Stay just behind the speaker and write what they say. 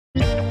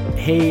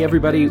Hey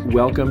everybody,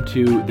 welcome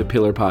to the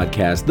Pillar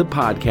Podcast, the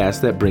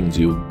podcast that brings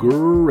you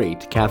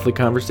great Catholic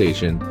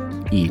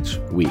conversation each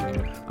week.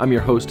 I'm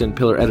your host and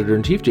Pillar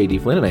Editor-in-Chief, J.D.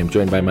 Flynn, and I am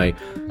joined by my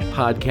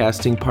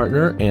podcasting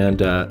partner and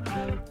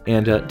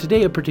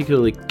today a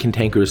particularly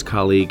cantankerous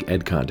colleague,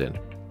 Ed Condon.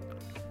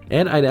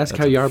 Ed, I'd ask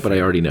how you are, but I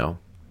already know.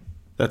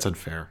 That's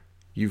unfair.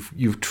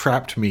 You've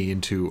trapped me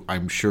into,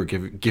 I'm sure,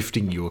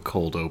 gifting you a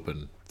cold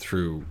open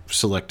through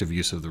selective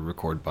use of the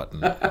record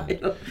button.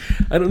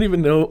 I don't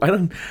even know.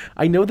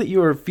 I know that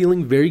you are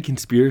feeling very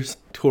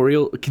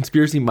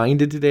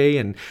conspiracy-minded today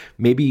and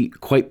maybe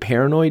quite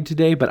paranoid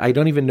today, but I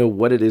don't even know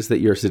what it is that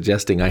you're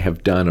suggesting I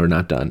have done or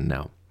not done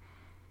now.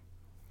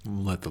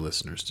 Let the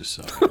listeners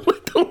decide.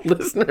 Let the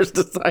listeners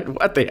decide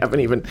what? They haven't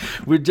even...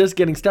 We're just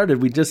getting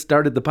started. We just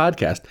started the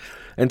podcast.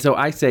 And so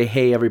I say,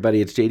 hey, everybody,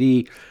 it's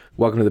JD.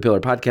 Welcome to the Pillar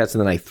Podcast,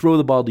 and then I throw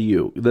the ball to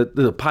you.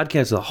 The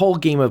podcast, the whole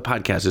game of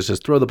podcasts is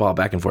just throw the ball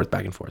back and forth,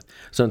 back and forth.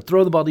 So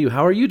throw the ball to you.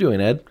 How are you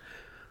doing, Ed?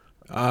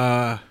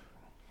 Well,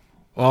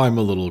 I'm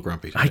a little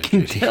grumpy today, I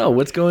can tell.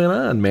 What's going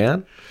on,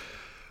 man?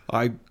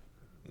 I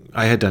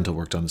had dental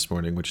work done this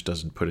morning, which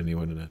doesn't put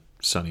anyone in a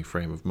sunny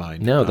frame of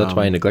mind. No, that's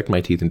why I neglect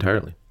my teeth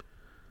entirely.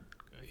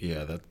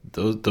 Yeah,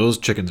 those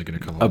chickens are going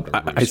to come up.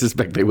 I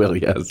suspect they will,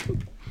 yes.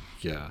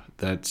 Yeah,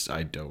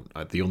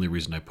 the only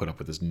reason I put up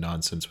with this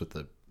nonsense with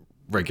the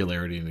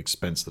regularity and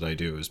expense that I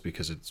do is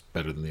because it's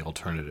better than the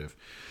alternative.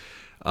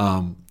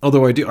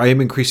 Although I am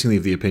increasingly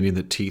of the opinion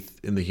that teeth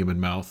in the human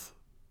mouth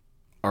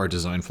are a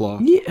design flaw.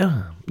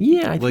 Yeah.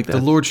 I think the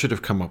Lord should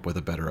have come up with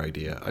a better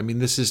idea. I mean,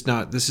 this is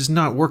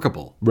not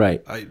workable.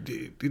 Right.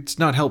 It's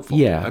not helpful.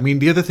 Yeah. I mean,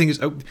 the other thing is,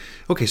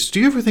 okay. So do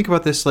you ever think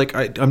about this? Like,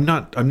 I'm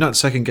not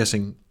second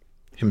guessing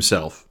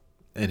himself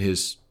and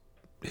his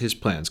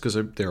plans, because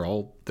they're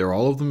all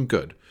of them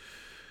good,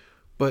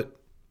 but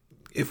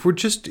if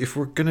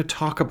we're going to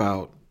talk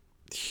about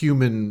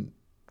human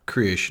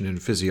creation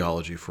and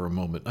physiology for a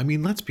moment, I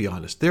mean, let's be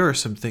honest. There are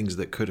some things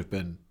that could have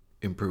been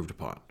improved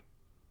upon.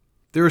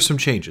 There are some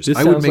changes. This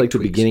sounds like the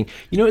beginning.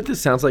 You know what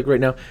this sounds like right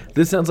now?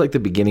 This sounds like the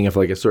beginning of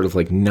like a sort of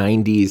like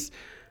 90s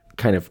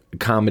kind of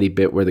comedy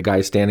bit where the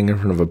guy's standing in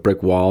front of a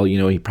brick wall. You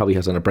know, he probably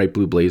has on a bright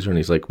blue blazer, and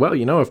he's like, well,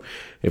 you know,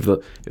 if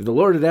the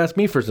Lord had asked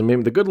me for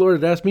the good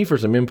Lord had asked me for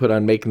some input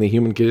on making the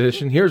human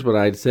condition, here's what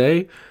I'd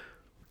say.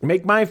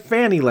 Make my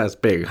fanny less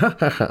big,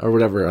 or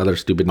whatever other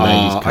stupid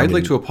 90s comedy. I'd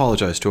like to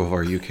apologize to all of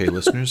our UK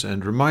listeners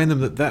and remind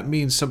them that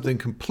means something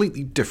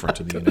completely different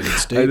in the United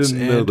States. I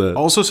didn't know that.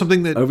 Also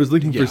something that... I was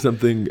looking for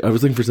something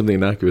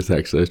innocuous,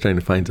 actually. I was trying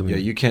to find something. Yeah,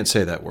 you can't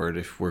say that word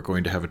if we're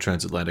going to have a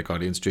transatlantic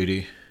audience,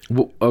 JD.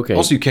 Well, okay.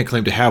 Also, you can't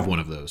claim to have one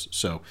of those.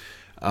 So,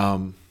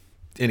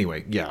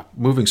 anyway, yeah,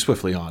 moving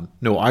swiftly on.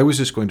 No, I was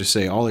just going to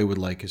say all I would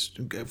like is,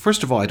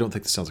 first of all, I don't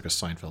think this sounds like a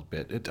Seinfeld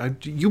bit.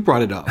 You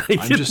brought it up.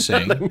 I'm just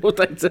saying. I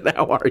said,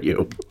 how are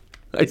you?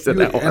 I said,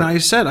 how are you? And I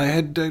said,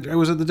 I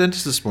was at the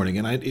dentist this morning,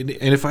 and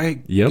if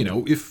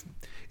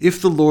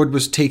if the Lord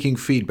was taking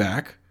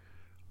feedback,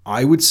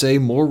 I would say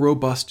more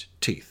robust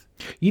teeth.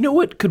 You know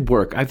what could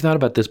work? I've thought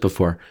about this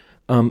before.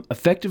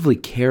 Effectively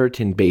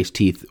keratin-based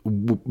teeth,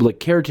 like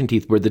keratin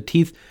teeth, where the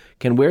teeth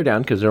can wear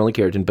down because they're only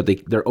keratin, but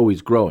they're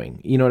always growing.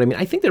 You know what I mean?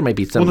 I think there might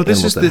be some. Well, no,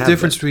 this is the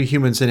difference between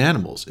humans and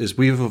animals. Is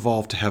we've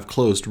evolved to have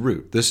closed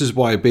root. This is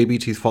why baby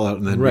teeth fall out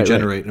and then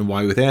regenerate, and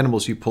why with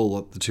animals you pull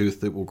up the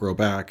tooth that will grow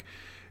back.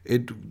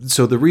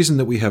 So the reason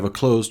that we have a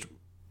closed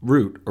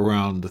root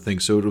around the thing,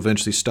 so it'll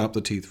eventually stop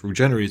the teeth from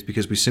regenerating, is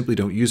because we simply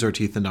don't use our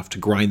teeth enough to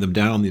grind them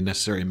down the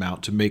necessary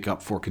amount to make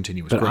up for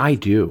continuous growth. But I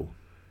do.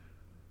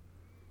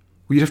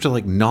 Well, you'd have to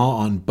like gnaw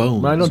on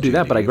bones. Well, I don't do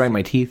that, but I grind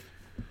my teeth.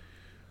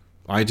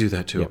 I do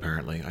that too,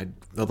 apparently.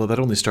 Although that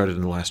only started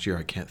in the last year,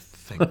 I can't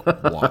think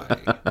why.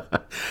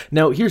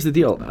 Now, here's the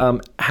deal.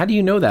 How do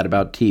you know that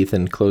about teeth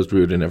and closed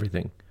root and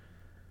everything?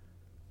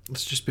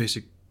 It's just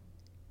basic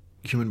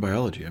human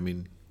biology. I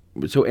mean,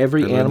 so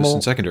every I learned animal this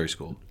in secondary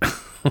school.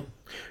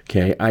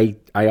 Okay, I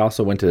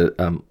also went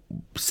to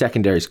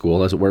secondary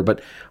school, as it were,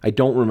 but I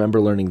don't remember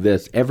learning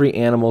this. Every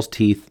animal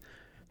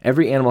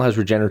has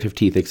regenerative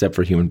teeth except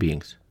for human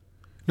beings.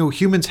 No,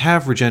 humans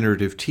have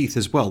regenerative teeth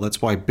as well.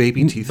 That's why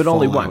baby teeth fall out. But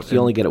only once. You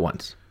only get it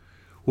once.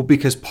 Well,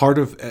 because part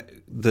of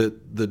the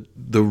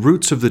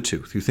roots of the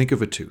tooth, you think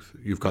of a tooth.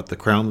 You've got the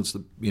crown, that's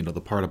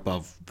the part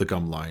above the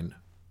gum line,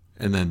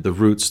 and then the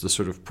roots, the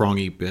sort of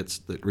prongy bits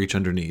that reach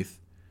underneath.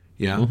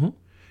 Yeah? Mm-hmm.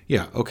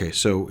 Yeah, okay.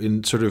 So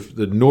in sort of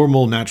the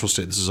normal natural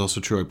state, this is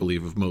also true, I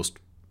believe, of most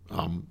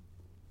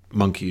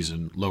monkeys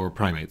and lower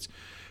primates.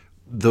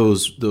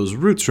 Those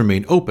roots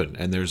remain open,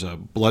 and there's a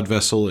blood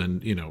vessel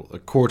and a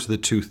core to the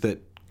tooth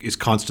that is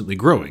constantly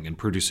growing and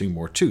producing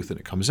more tooth, and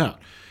it comes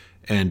out.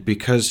 And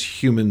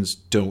because humans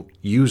don't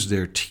use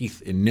their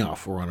teeth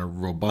enough or in a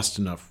robust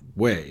enough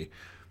way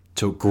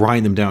to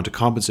grind them down to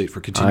compensate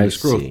for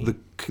continuous growth,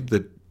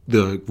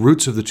 the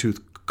roots of the tooth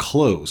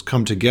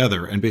come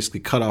together and basically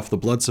cut off the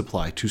blood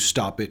supply to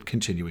stop it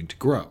continuing to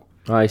grow.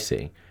 I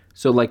see.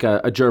 So like a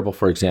gerbil,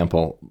 for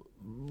example,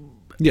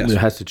 Yes. It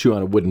has to chew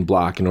on a wooden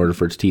block in order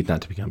for its teeth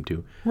not to become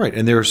too. Right,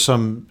 and there are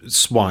some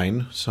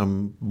swine,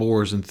 some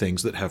boars and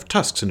things that have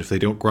tusks, and if they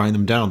don't grind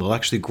them down, they'll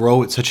actually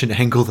grow at such an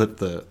angle that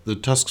the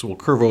tusks will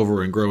curve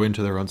over and grow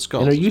into their own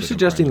skulls. And are if you they don't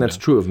suggesting grind them that's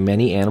true of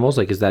many animals?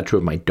 Like, is that true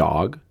of my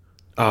dog?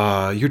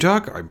 down. Your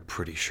dog, I'm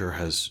pretty sure,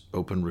 has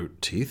open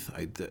root teeth.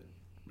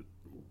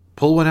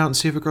 Pull one out and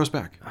see if it grows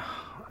back.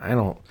 I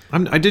don't.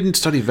 I didn't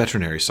study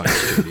veterinary science,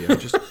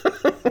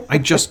 JD. I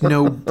just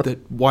know that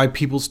why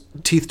people's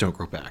teeth don't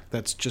grow back.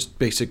 That's just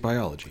basic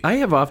biology. I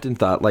have often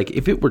thought, like,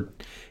 if it were,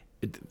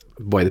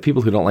 boy, the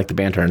people who don't like the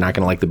banter are not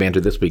going to like the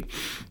banter this week.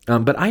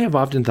 But I have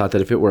often thought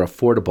that if it were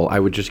affordable, I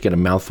would just get a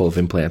mouthful of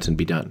implants and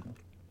be done.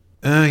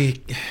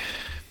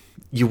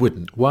 You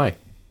wouldn't. Why?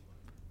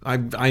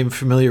 I'm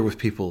familiar with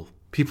people.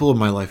 People in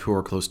my life who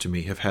are close to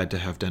me have had to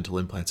have dental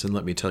implants, and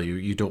let me tell you,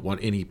 you don't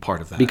want any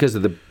part of that. Because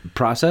of the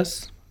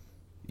process?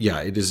 Yeah,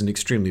 it is an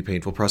extremely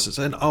painful process.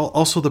 And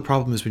also the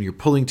problem is when you're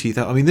pulling teeth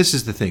out. I mean, this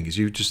is the thing, is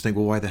you just think,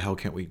 well, why the hell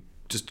can't we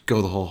just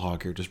go the whole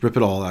hog here? Just rip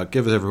it all out,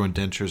 give everyone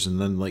dentures,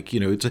 and then, like,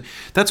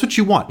 that's what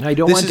you want. I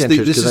don't want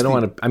dentures because I don't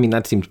want to, I mean,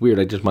 that seems weird.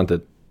 I just want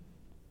the...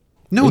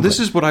 No,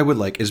 this is what I would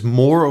like, is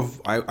more of,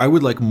 I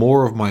would like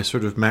more of my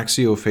sort of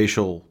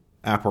maxillofacial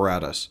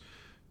apparatus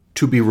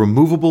to be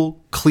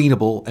removable,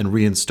 cleanable, and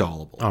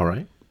reinstallable. All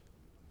right.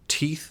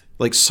 Teeth,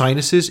 like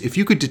sinuses, if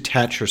you could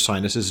detach your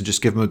sinuses and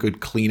just give them a good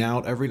clean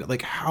out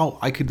like how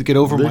I could get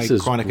over my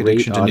chronic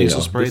addiction to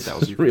nasal spray. That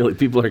was really,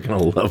 people are going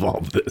to love all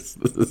of this.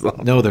 This is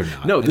awful. No, they're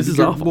not. No, this is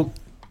awful.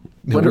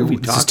 What are we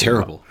talking about? This is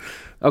terrible.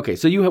 Okay,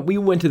 so we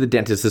went to the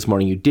dentist this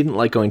morning. You didn't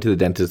like going to the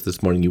dentist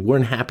this morning. You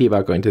weren't happy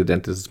about going to the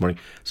dentist this morning.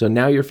 So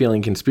now you're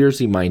feeling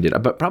conspiracy-minded.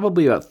 But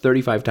probably about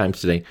 35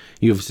 times today,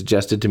 you have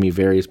suggested to me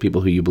various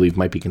people who you believe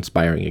might be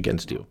conspiring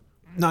against you.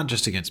 Not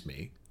just against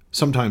me.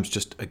 Sometimes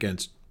just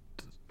against,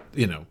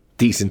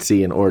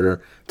 decency and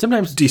order.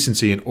 Sometimes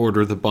decency and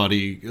order, the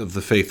body of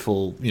the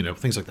faithful,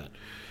 things like that.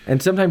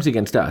 And sometimes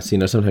against us.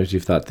 Sometimes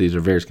you've thought these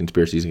are various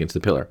conspiracies against the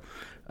pillar.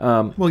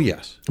 Well,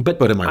 yes.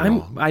 But am I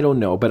wrong? I don't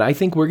know. But I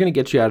think we're going to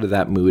get you out of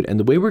that mood. And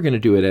the way we're going to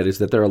do it, Ed, is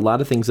that there are a lot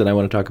of things that I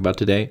want to talk about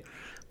today.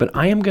 But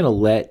I am going to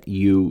let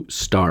you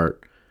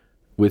start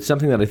with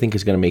something that I think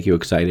is going to make you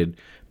excited.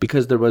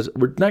 Because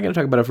we're not going to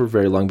talk about it for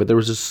very long, but there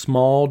was a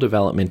small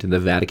development in the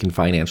Vatican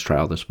finance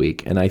trial this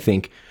week. And I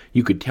think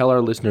you could tell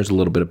our listeners a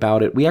little bit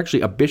about it.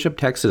 A bishop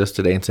texted us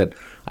today and said,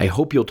 I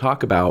hope you'll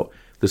talk about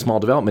the small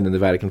development in the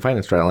Vatican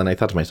finance trial. And I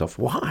thought to myself,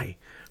 why?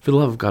 For the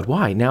love of God,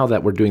 why? Now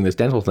that we're doing this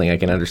dental thing, I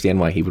can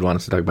understand why he would want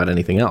us to talk about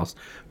anything else.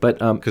 But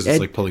because it's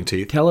like pulling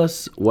teeth. Tell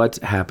us what's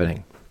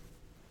happening.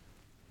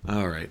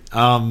 All right.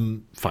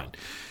 Fine.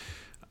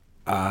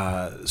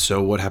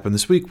 So what happened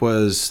this week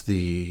was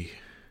the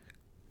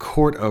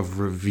Court of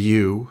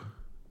Review,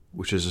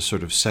 which is a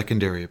sort of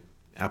secondary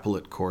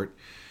appellate court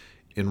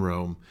in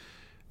Rome,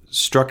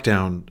 struck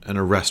down an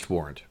arrest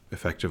warrant,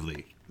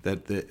 effectively,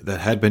 that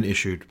had been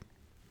issued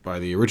by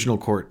the original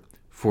court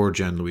for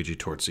Gianluigi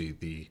Torzi,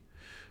 the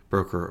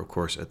broker, of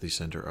course, at the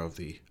center of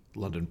the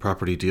London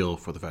property deal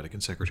for the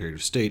Vatican Secretary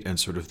of State, and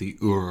sort of the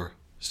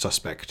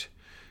suspect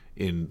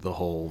in the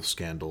whole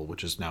scandal,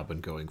 which has now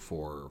been going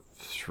for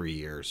 4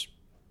 years,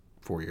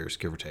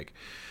 give or take,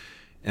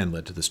 and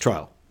led to this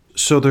trial.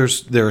 So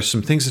there are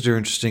some things that are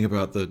interesting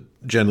about the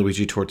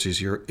Gianluigi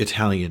Torzi's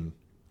Italian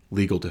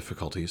legal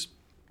difficulties.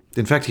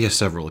 In fact, he has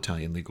several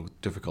Italian legal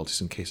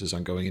difficulties and cases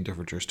ongoing in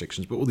different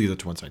jurisdictions, but we'll leave that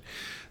to one side.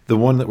 The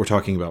one that we're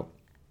talking about,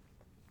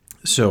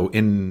 so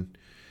in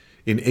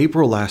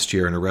April last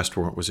year, an arrest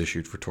warrant was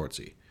issued for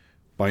Torzi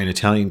by an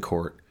Italian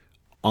court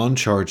on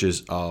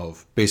charges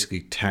of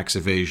basically tax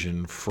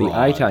evasion, fraud.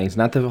 The Italians,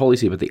 not the Holy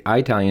See, but the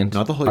Italians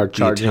are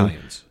charging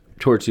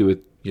Torzi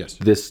with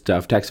this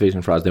stuff, tax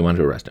evasion, frauds. They wanted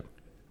to arrest him.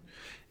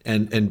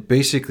 And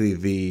basically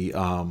the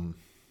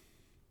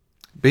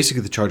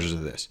charges are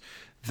this,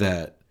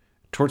 that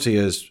Torzi,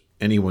 as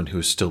anyone who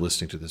is still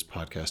listening to this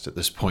podcast at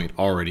this point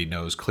already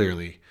knows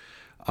clearly,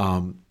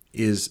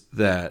 is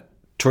that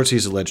Torzi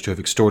is alleged to have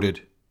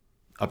extorted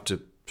up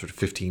to sort of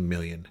 15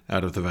 million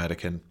out of the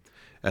Vatican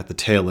at the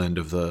tail end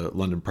of the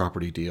London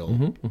property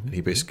deal. And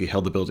he basically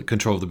held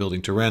control of the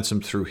building to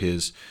ransom through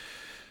his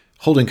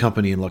holding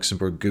company in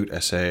Luxembourg,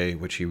 Gut SA,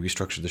 which he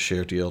restructured the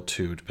share deal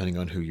to, depending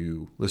on who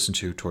you listen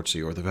to,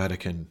 Torzi or the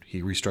Vatican.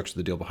 He restructured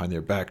the deal behind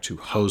their back to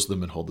hose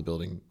them and hold the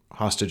building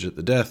hostage at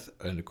the death.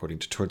 And according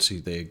to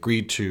Torzi, they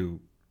agreed to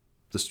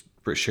the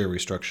share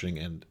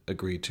restructuring and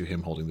agreed to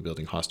him holding the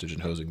building hostage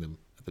and hosing them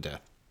at the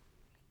death.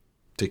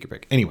 Take your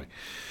pick. Anyway,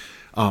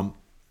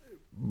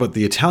 but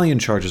the Italian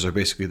charges are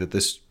basically that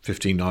this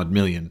 15-odd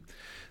million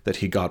that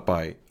he got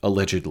by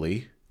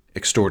allegedly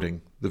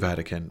extorting the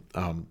Vatican,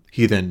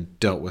 he then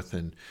dealt with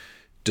and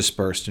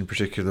dispersed in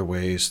particular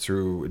ways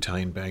through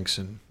Italian banks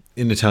and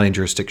in Italian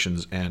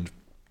jurisdictions and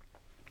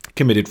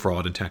committed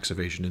fraud and tax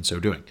evasion in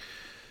so doing.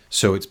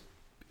 So it's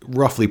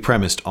roughly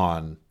premised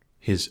on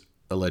his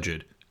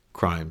alleged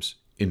crimes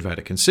in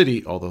Vatican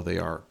City, although they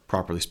are,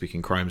 properly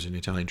speaking, crimes in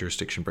Italian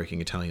jurisdiction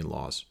breaking Italian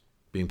laws,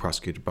 being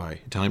prosecuted by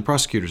Italian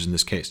prosecutors in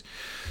this case.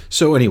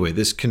 So anyway,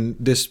 this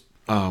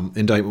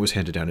Indictment was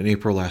handed down in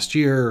April last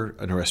year.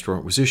 An arrest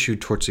warrant was issued.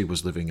 Torzi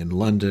was living in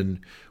London,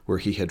 where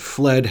he had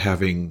fled,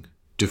 having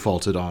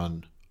defaulted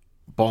on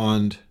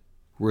bond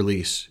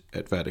release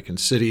at Vatican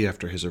City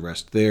after his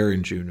arrest there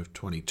in June of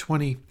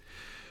 2020.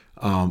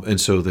 And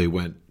so they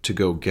went to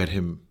go get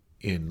him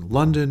in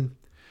London,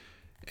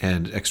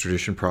 and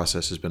extradition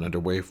process has been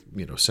underway,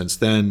 since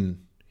then.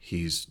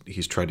 He's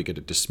tried to get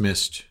it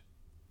dismissed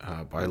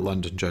by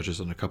London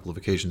judges on a couple of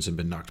occasions and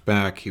been knocked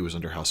back. He was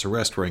under house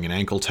arrest, wearing an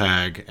ankle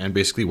tag, and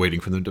basically waiting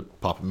for them to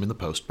pop him in the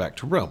post back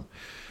to Rome.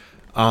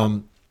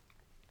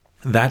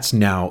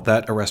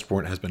 That arrest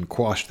warrant has been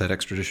quashed. That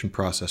extradition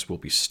process will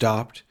be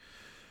stopped.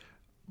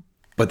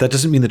 But that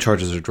doesn't mean the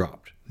charges are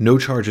dropped. No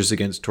charges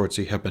against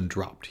Torzi have been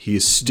dropped. He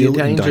is still the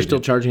Italians indicted. are still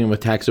charging him with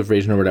tax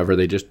evasion or whatever.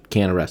 They just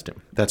can't arrest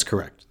him. That's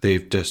correct.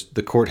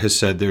 The court has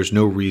said there's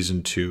no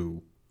reason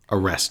to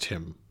arrest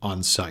him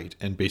on site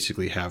and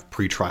basically have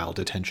pretrial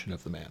detention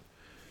of the man.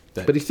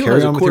 But he still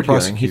has a court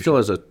hearing. He still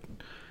has a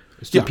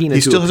subpoena.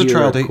 He still has a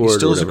trial date. He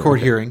still has a court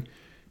Okay. hearing.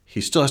 He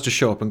still has to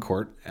show up in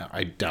court.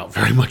 I doubt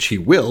very much he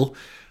will,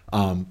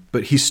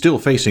 but he's still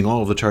facing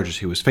all of the charges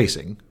he was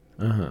facing.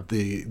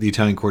 The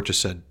Italian court just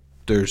said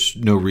there's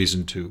no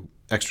reason to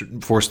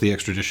force the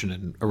extradition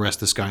and arrest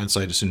this guy on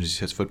site as soon as he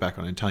sets foot back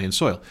on Italian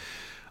soil.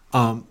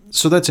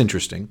 So that's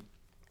interesting.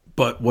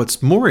 But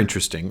what's more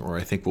interesting, or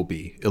I think will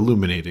be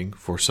illuminating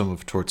for some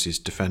of Torzi's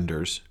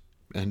defenders,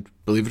 and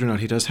believe it or not,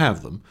 he does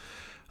have them,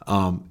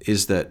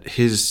 is that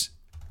his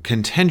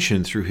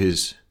contention through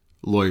his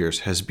lawyers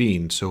has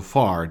been so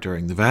far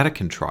during the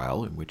Vatican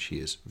trial, in which he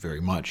is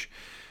very much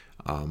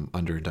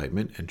under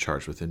indictment and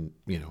charged with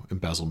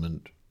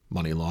embezzlement,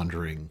 money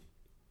laundering,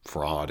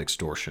 fraud,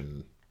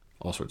 extortion,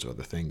 all sorts of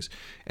other things,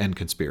 and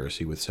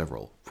conspiracy with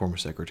several former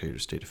Secretary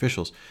of State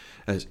officials,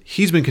 as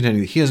he's been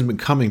contending that he hasn't been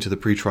coming to the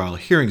pretrial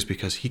hearings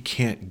because he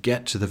can't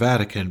get to the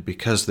Vatican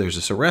because there's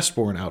this arrest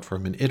warrant out for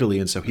him in Italy,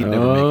 and so he'd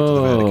never make it to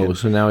the Vatican.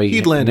 So now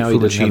he doesn't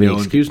have any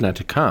excuse not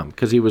to come,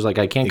 because he was like,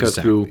 I can't go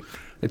through.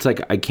 It's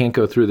like, I can't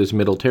go through this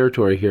middle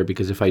territory here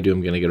because if I do,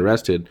 I'm going to get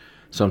arrested.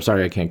 So I'm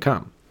sorry, I can't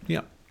come.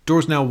 Yeah.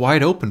 Doors now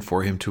wide open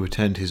for him to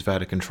attend his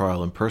Vatican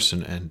trial in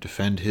person and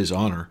defend his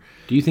honor.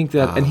 Do you think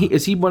that, and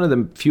is he one of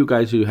the few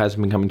guys who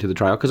hasn't been coming to the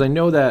trial? Because I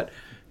know that,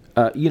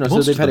 so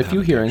they've had a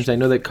few hearings. I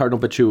know that Cardinal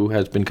Becciu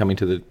has been coming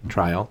to the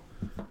trial.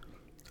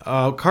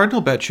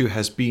 Cardinal Becciu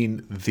has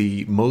been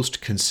the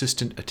most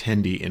consistent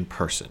attendee in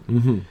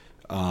person.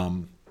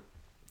 Mm-hmm.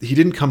 He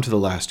didn't come to the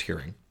last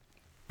hearing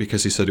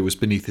because he said it was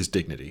beneath his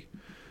dignity.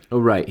 Oh,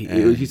 right.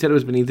 He said it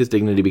was beneath his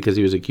dignity because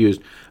he was accused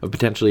of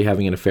potentially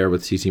having an affair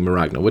with Cici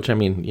Maragna, which, I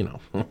mean,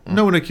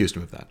 No one accused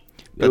him of that.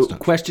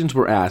 Questions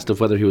were asked of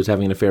whether he was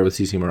having an affair with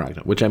Cici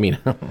Maragna, which, I mean...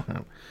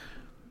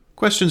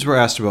 Questions were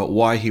asked about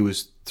why he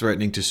was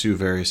threatening to sue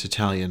various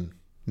Italian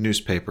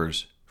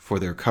newspapers for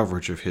their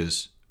coverage of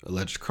his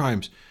alleged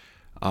crimes,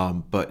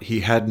 but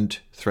he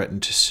hadn't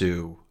threatened to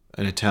sue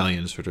an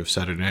Italian sort of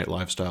Saturday Night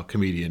Live style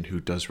comedian who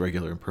does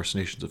regular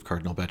impersonations of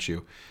Cardinal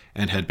Becciu,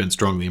 and had been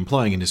strongly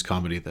implying in his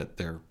comedy that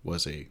there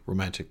was a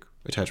romantic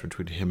attachment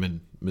between him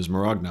and Ms.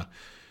 Maragna.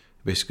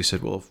 Basically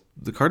said, well, if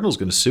the Cardinal's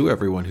going to sue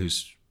everyone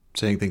who's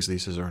saying things that he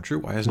says aren't true,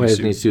 why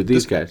hasn't he sued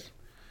these guys?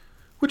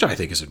 Which I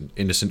think is an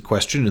innocent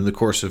question in the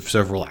course of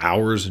several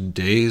hours and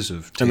days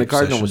of tape And the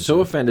Cardinal was so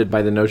sessions. offended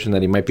by the notion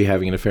that he might be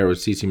having an affair with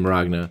Cici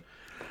Maragna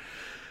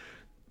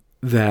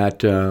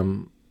that...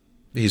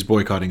 He's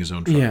boycotting his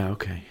own trial. Yeah,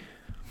 okay.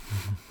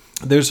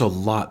 There's a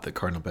lot that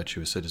Cardinal Becciu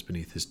has said is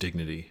beneath his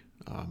dignity.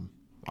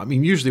 I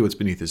mean, usually what's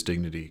beneath his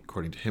dignity,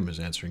 according to him, is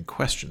answering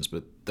questions,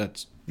 but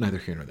that's neither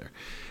here nor there.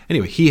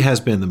 Anyway, he has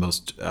been the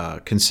most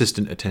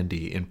consistent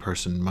attendee in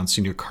person.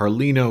 Monsignor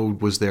Carlino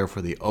was there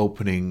for the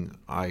opening,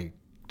 I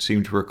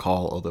seem to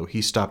recall, although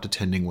he stopped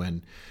attending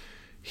when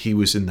he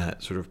was in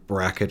that sort of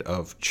bracket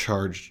of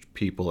charged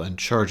people and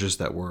charges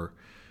that were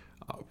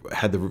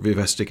had the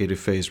investigative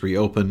phase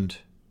reopened.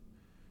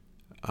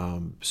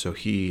 So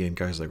he and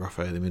guys like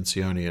Raffaele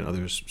Mincioni and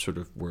others sort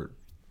of were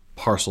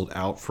parceled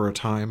out for a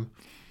time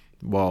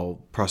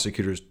while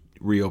prosecutors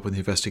reopened the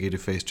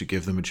investigative phase to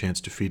give them a chance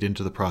to feed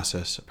into the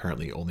process.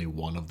 Apparently only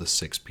one of the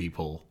 6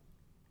 people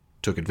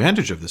took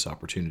advantage of this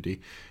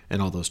opportunity,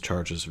 and all those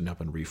charges have now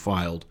been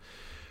refiled.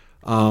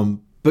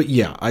 But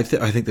yeah, I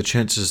think the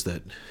chances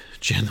that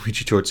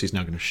Gianluigi Torzi is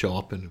now going to show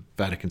up in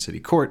Vatican City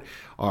Court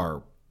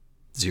are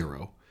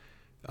 0.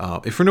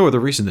 If for no other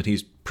reason that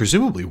he's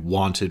presumably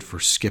wanted for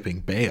skipping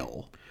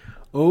bail.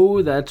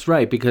 Oh, that's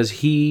right, because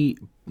he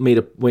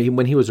made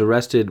when he was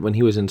arrested, when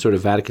he was in sort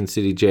of Vatican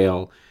City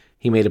jail,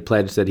 he made a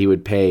pledge that he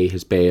would pay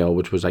his bail,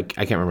 which was like,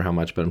 I can't remember how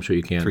much, but I'm sure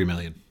you can. $3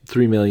 million.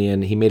 $3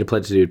 million. He made a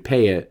pledge that he would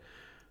pay it,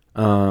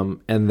 and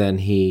then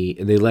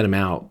they let him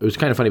out. It was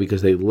kind of funny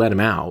because they let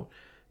him out,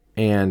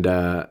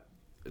 and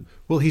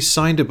well, he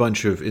signed a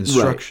bunch of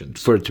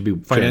instructions for it to be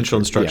financial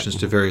instructions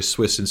to various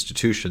Swiss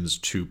institutions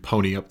to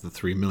pony up the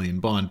 $3 million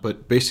bond.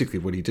 But basically,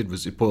 what he did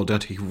was it boiled down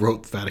to he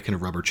wrote the Vatican a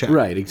rubber check.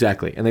 Right,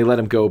 exactly, and they let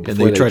him go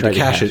before and they tried to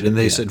cash it. And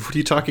they yeah. said, "What are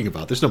you talking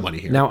about? There's no money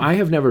here." Now, I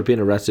have never been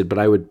arrested, but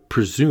I would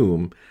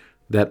presume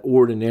that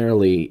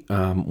ordinarily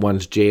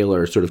one's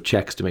jailer sort of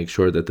checks to make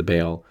sure that the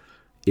bail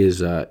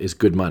is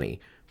good money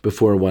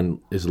before one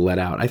is let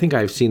out. I think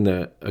I've seen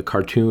a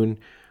cartoon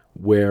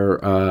where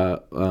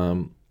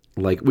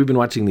like we've been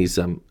watching these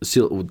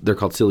they're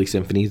called silly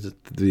symphonies,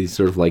 these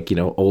sort of like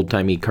old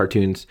timey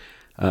cartoons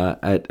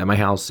at my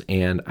house,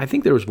 and I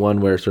think there was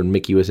one where sort of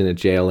Mickey was in a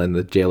jail and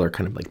the jailer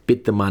kind of like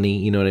bit the money,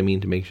 you know what I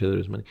mean, to make sure there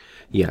was money.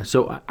 Yeah,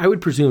 so I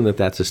would presume that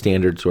that's a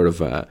standard sort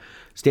of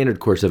standard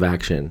course of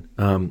action.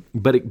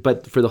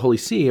 But for the Holy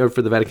See or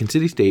for the Vatican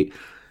City State,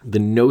 the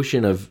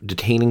notion of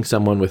detaining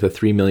someone with a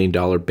 $3 million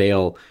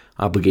bail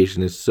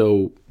obligation is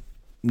so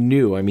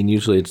new. I mean,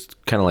 usually it's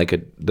kind of like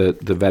the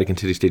Vatican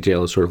City State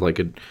Jail is sort of like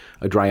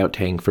a dry out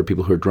tank for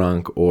people who are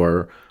drunk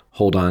or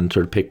hold on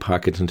sort of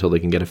pickpockets until they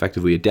can get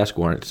effectively a desk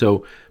warrant.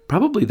 So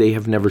probably they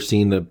have never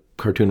seen the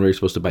cartoon where you're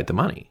supposed to bite the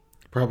money.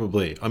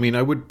 Probably. I mean,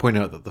 I would point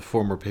out that the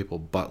former papal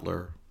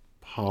butler,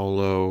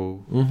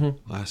 Paulo,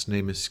 last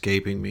name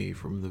escaping me,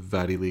 from the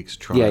VatiLeaks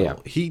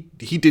trial, he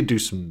did do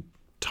some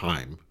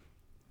time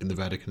in the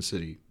Vatican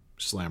City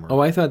slammer.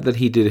 Oh, I thought that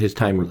he did his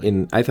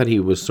time I thought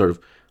he was sort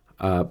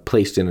of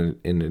placed in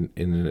an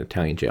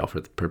Italian jail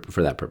for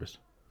that purpose.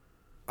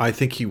 I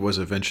think he was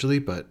eventually,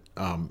 but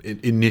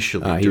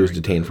initially he was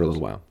detained for a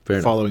little while.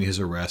 Following his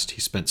arrest,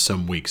 he spent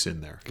some weeks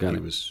in there.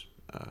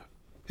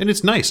 And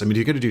it's nice. I mean,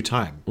 you got to do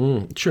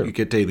time. Sure, you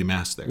get daily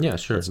mass there. Yeah,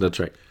 sure, that's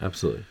right,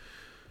 absolutely.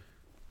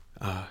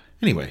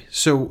 Anyway,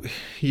 so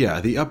yeah,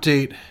 the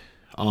update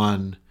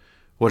on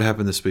what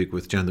happened this week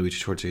with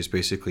Gianluigi Torzi is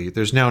basically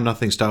there's now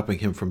nothing stopping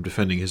him from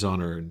defending his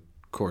honor in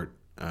court,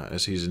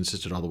 as he's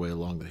insisted all the way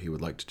along that he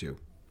would like to do.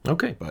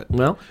 Okay, but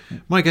well,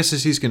 my guess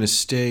is he's going to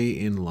stay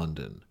in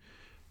London.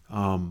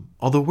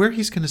 Although where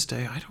he's going to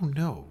stay, I don't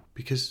know,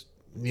 because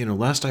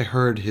last I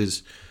heard,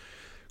 his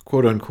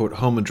quote unquote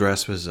home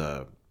address was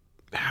a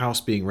house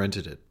being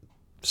rented at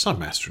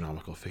some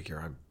astronomical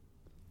figure.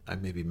 I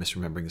may be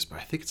misremembering this, but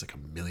I think it's like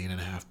 £1.5 million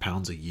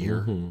a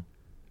year.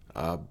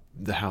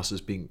 The house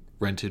is being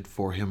rented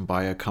for him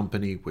by a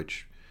company,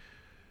 which,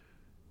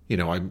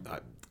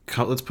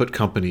 let's put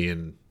company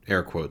in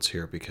air quotes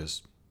here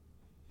because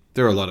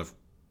there are a lot of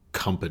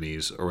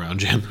companies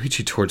around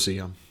Gianluigi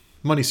Torzi.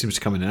 Money seems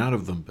to come in and out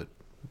of them, but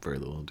very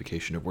little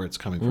indication of where it's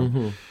coming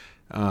from.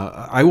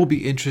 I will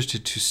be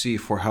interested to see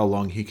for how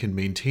long he can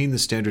maintain the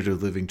standard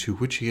of living to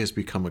which he has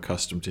become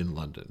accustomed in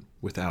London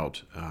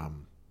without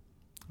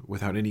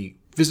any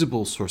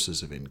visible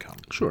sources of income.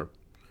 Sure.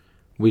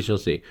 We shall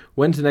see.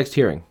 When's the next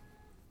hearing?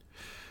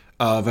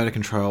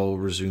 Vatican trial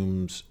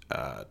resumes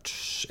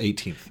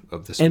 18th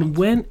of this month.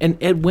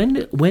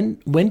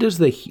 When does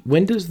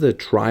the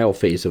trial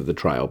phase of the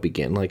trial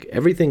begin? Like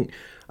everything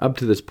up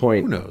to this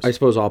point, who knows? I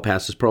suppose all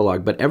past is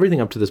prologue, but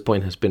everything up to this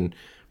point has been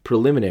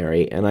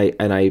preliminary, and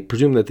I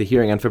presume that the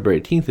hearing on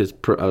February 18th is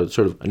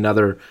sort of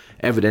another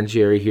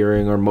evidentiary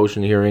hearing or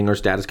motion hearing or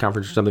status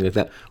conference or something like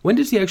that. When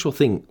does the actual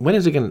thing? When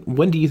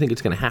do you think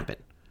it's going to happen?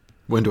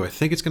 When do I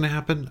think it's going to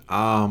happen?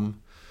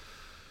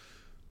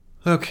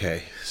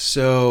 Okay,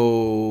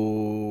 so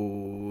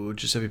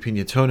Giuseppe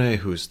Pignatone,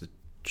 who is the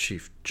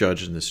chief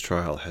judge in this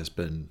trial, has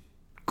been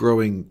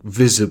growing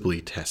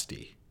visibly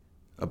testy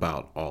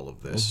about all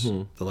of this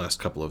the last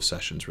couple of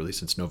sessions, really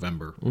since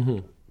November.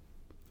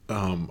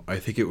 I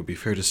think it would be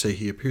fair to say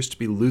he appears to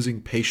be losing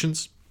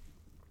patience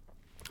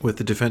with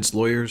the defense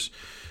lawyers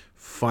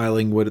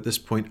filing what at this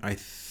point I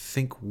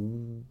think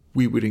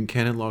we would in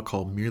canon law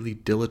call merely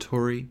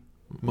dilatory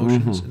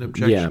motions and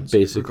objections. Yeah,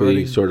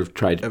 basically sort of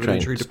trying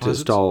to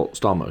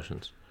stall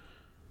motions.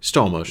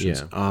 Stall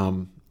motions. Yeah.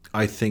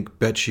 I think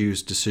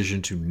Becciu's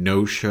decision to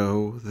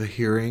no-show the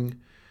hearing,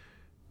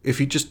 if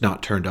he just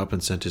not turned up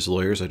and sent his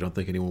lawyers, I don't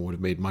think anyone would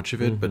have made much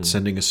of it. But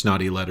sending a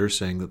snotty letter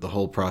saying that the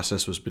whole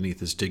process was beneath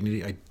his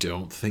dignity, I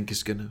don't think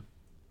is going to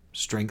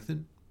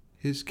strengthen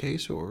his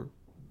case or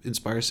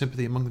inspire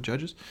sympathy among the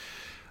judges.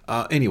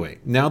 Anyway,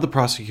 now the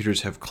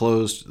prosecutors have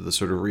closed the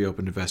sort of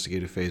reopened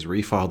investigative phase,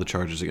 refiled the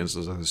charges against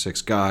those other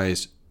 6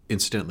 guys.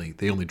 Incidentally,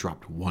 they only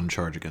dropped one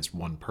charge against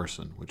one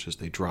person, which is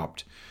they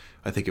dropped,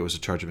 I think it was a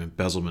charge of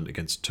embezzlement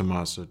against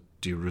Tommaso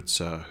Di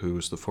Ruzza, who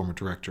was the former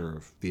director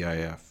of the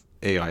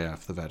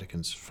AIF, the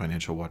Vatican's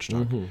financial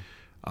watchdog.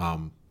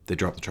 They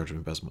dropped the charge of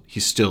embezzlement.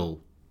 He's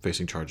still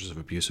facing charges of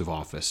abuse of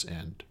office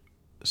and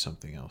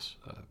something else,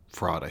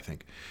 fraud, I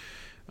think.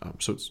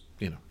 So it's,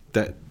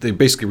 that they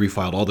basically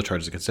refiled all the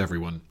charges against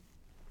everyone.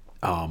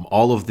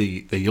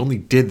 They only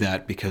did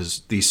that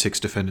because these 6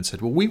 defendants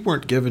said, well, we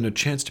weren't given a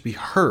chance to be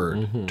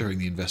heard during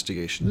the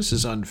investigation. This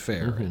is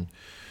unfair. And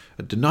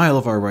a denial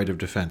of our right of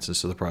defense. And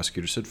so the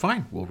prosecutor said,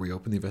 fine, we'll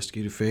reopen the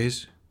investigative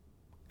phase.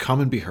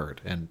 Come and be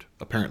heard. And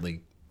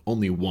apparently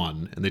only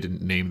one, and they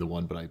didn't name the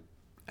one, but I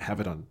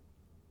have it on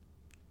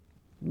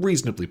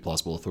reasonably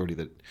plausible authority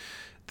that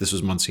this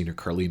was Monsignor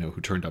Carlino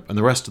who turned up. And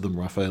the rest of them,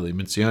 Raffaele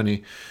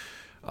Minciani,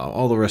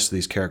 all the rest of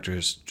these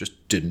characters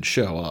just didn't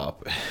show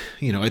up.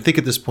 I think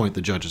at this point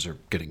the judges are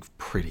getting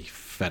pretty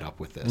fed up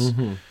with this.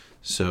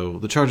 So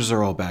the charges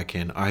are all back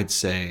in. I'd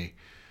say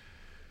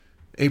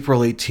April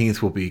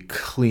 18th will be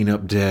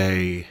cleanup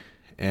day,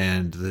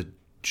 and the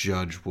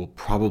judge will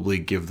probably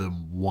give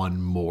them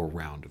one more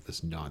round of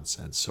this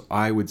nonsense. So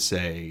I would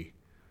say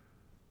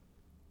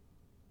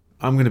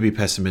I'm going to be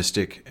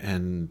pessimistic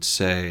and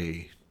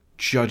say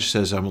judge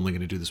says I'm only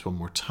going to do this one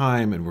more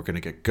time and we're going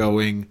to get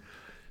going,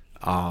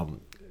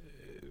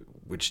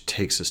 which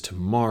takes us to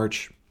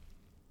March.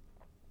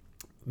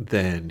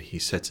 Then he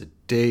sets a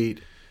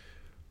date.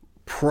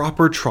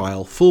 Proper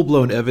trial,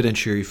 full-blown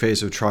evidentiary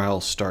phase of trial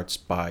starts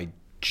by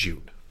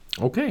June.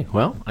 Okay,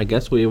 well, I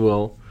guess we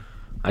will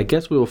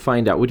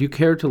find out. Would you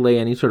care to lay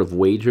any sort of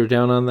wager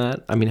down on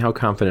that? I mean, how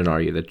confident are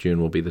you that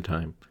June will be the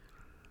time?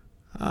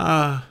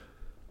 I'm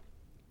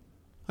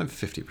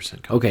 50%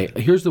 confident. Okay,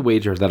 here's the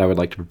wager that I would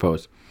like to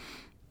propose.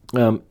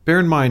 Bear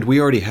in mind,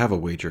 we already have a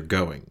wager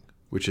going,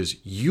 which is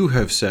you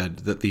have said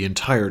that the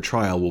entire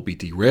trial will be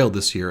derailed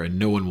this year and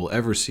no one will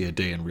ever see a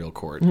day in real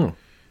court.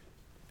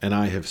 And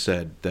I have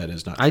said that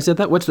is not true. I said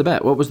that? What's the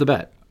bet? What was the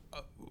bet?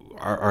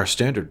 Our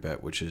standard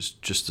bet, which is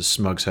just the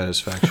smug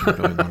satisfaction of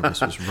knowing one of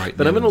us was right.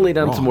 But I'm going to lay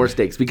down some more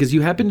stakes because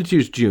you happen to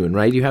choose June,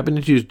 right? You happen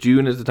to choose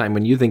June as the time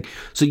when you think.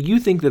 So you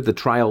think that the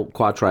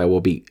quad trial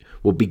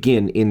will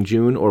begin in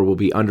June or will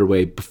be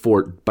underway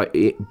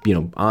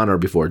on or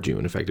before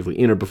June, effectively,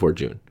 in or before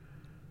June.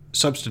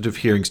 Substantive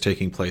hearings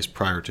taking place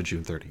prior to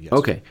June 30. Yes.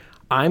 Okay.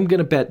 I'm going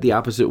to bet the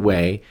opposite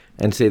way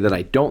and say that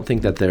I don't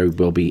think that there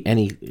will be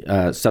any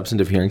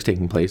substantive hearings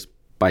taking place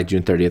by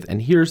June 30th.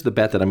 And here's the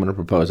bet that I'm going to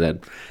propose,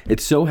 Ed. It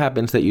so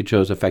happens that you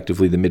chose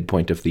effectively the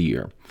midpoint of the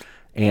year.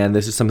 And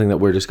this is something that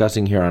we're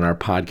discussing here on our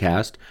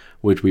podcast,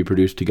 which we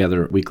produce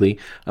together weekly.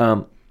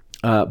 But,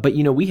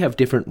 we have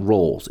different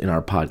roles in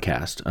our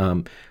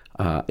podcast.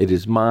 It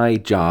is my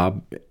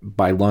job,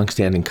 by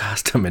longstanding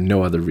custom and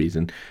no other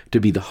reason, to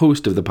be the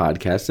host of the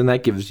podcast, and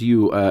that gives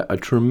you a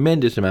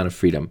tremendous amount of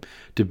freedom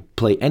to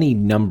play any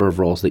number of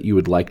roles that you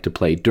would like to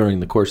play during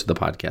the course of the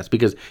podcast,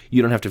 because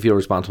you don't have to feel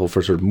responsible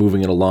for sort of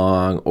moving it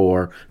along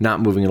or not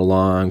moving it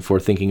along, for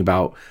thinking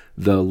about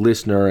the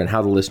listener and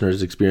how the listener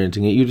is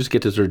experiencing it. You just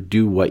get to sort of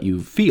do what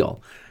you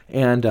feel.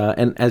 And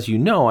as you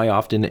know, I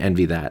often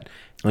envy that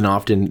and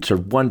often sort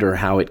of wonder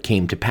how it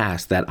came to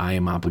pass that I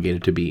am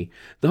obligated to be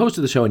the host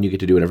of the show and you get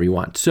to do whatever you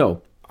want.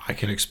 So I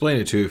can explain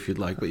it to you if you'd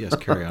like, but yes,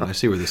 carry on. I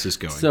see where this is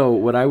going. So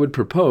what I would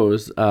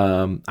propose,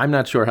 I'm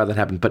not sure how that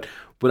happened, but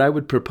what I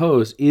would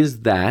propose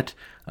is that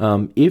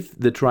if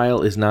the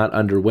trial is not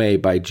underway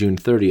by June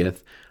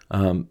 30th,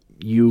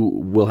 you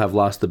will have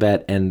lost the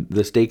bet, and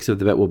the stakes of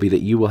the bet will be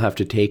that you will have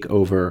to take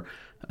over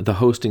the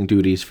hosting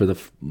duties for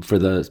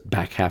the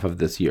back half of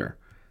this year.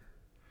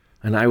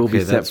 And I will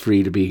be set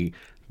free to be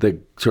the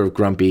sort of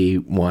grumpy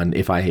one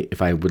if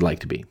I would like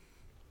to be.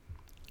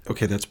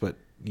 Okay, that's what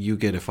you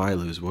get if I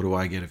lose. What do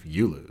I get if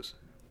you lose?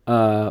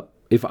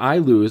 If I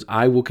lose,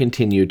 I will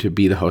continue to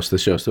be the host of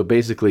the show. So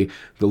basically,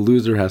 the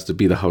loser has to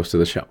be the host of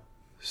the show.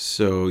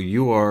 So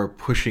you are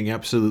pushing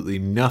absolutely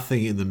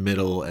nothing in the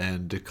middle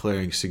and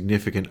declaring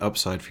significant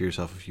upside for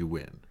yourself if you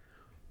win.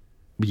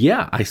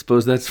 Yeah, I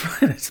suppose that's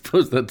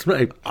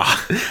right.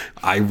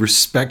 I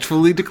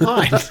respectfully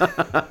decline.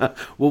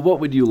 Well, what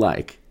would you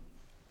like?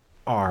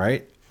 All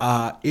right.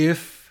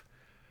 If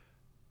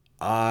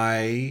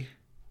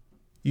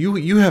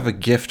you have a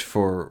gift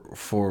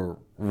for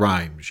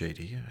rhyme,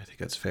 JD. I think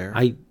that's fair.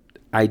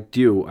 I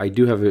do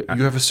have a...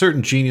 You have a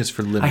certain genius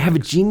for limerick. I have a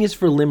genius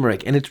for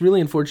limerick, and it's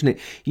really unfortunate,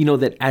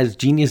 that as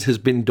genius has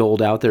been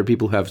doled out, there are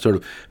people who have sort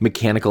of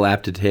mechanical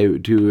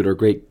aptitude or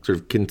great sort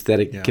of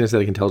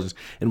kinesthetic intelligence,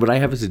 and what I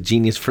have is a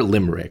genius for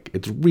limerick.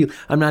 It's real.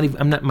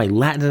 My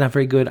Latin's not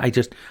very good. I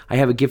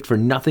have a gift for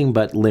nothing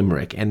but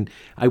limerick, and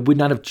I would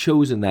not have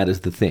chosen that as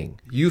the thing.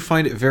 You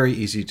find it very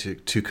easy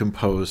to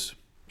compose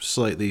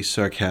slightly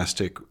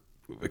sarcastic,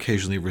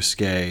 occasionally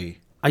risque.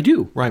 I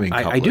do. Rhyming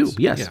couplets. I do,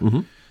 yes. Yeah. Mm-hmm.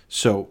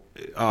 So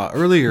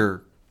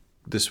earlier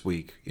this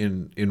week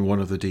in one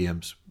of the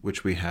DMs,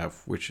 which we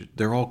have, which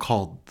they're all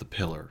called The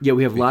Pillar. Yeah,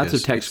 we have lots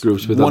of text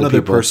groups with one other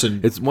other people.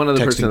 person. It's one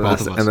other person,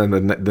 both of us. and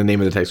then the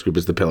name of the text group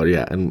is The Pillar,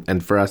 yeah.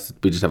 And for us,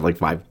 we just have like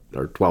 5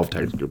 or 12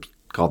 text groups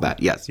called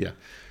that, yes. Yeah.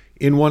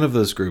 In one of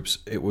those groups,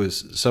 it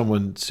was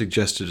someone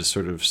suggested a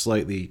sort of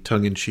slightly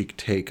tongue-in-cheek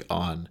take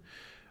on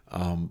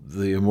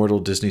the immortal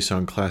Disney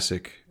song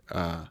classic,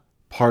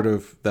 Part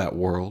of That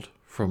World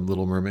from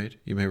Little Mermaid,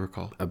 you may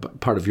recall.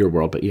 Part of your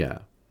world, but yeah.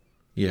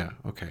 Yeah,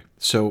 okay.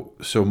 So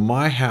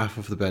my half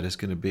of the bet is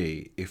going to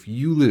be, if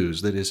you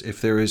lose, that is,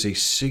 if there is a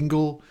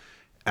single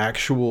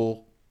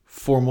actual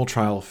formal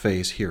trial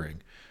phase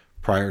hearing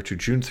prior to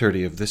June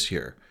 30 of this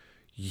year,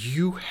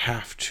 you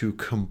have to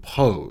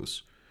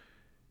compose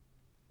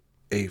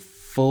a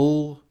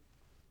full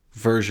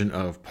version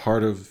of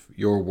Part of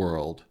Your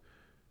World,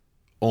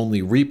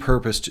 only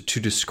repurposed to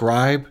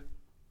describe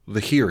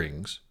the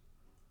hearings,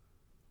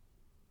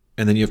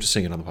 and then you have to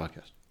sing it on the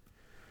podcast.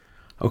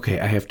 Okay,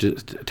 I have to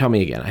tell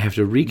me again. I have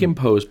to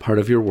recompose Part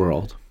of Your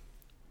World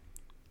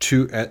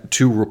to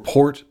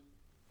report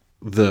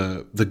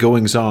the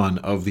goings on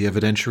of the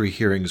evidentiary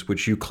hearings,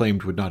 which you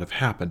claimed would not have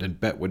happened and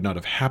bet would not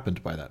have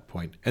happened by that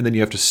point, and then you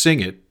have to sing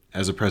it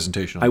as a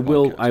presentation on the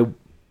podcast.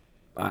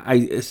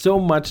 I so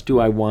much do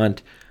I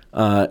want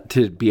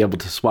to be able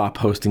to swap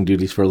hosting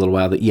duties for a little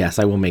while, that yes,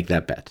 I will make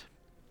that bet.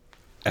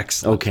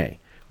 Excellent. Okay.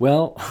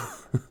 Well,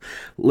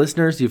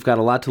 listeners, you've got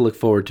a lot to look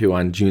forward to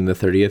on June the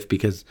 30th,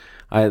 because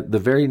the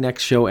very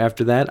next show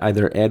after that,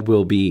 either Ed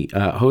will be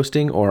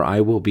hosting or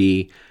I will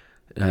be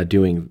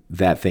doing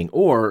that thing.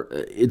 Or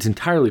it's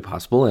entirely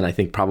possible, and I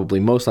think probably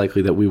most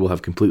likely, that we will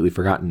have completely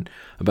forgotten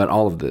about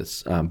all of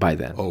this by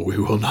then. Oh, we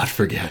will not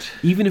forget.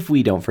 Even if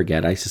we don't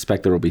forget, I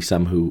suspect there will be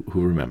some who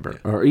remember.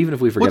 Or even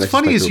if we forget, What's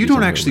funny is you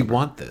don't actually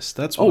want this.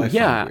 That's what I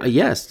find weird.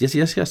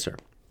 Yes, sir.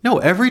 No,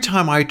 every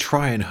time I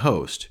try and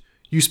host,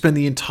 you spend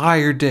the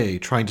entire day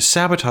trying to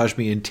sabotage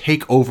me and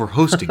take over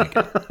hosting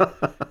again.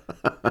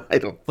 I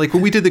don't. Like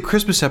when we did the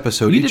Christmas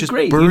episode, You it did just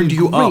great. burned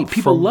you great. up.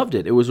 People loved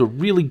it. It was a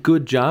really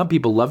good job.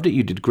 People loved it.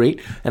 You did great.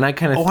 And I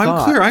kind of thought...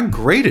 I'm clear. I'm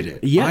great at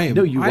it. Yeah, I am,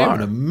 no, you I are. am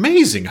an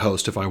amazing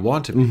host if I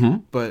want to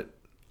be, but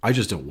I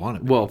just don't want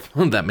to be. Well,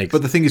 that makes...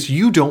 But the thing is,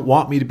 you don't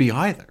want me to be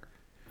either.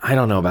 I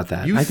don't know about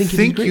that. You I think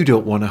you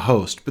don't want to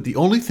host, but the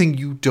only thing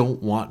you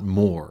don't want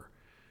more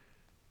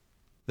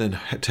than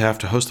to have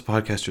to host the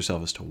podcast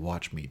yourself is to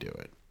watch me do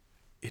it.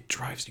 It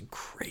drives you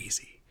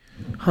crazy.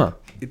 Huh.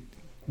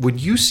 When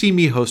you see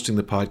me hosting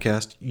the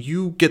podcast,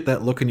 you get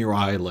that look in your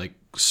eye like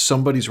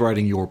somebody's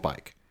riding your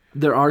bike.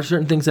 There are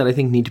certain things that I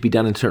think need to be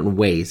done in certain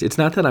ways. It's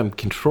not that I'm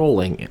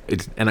controlling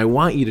it, and I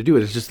want you to do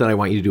it. It's just that I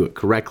want you to do it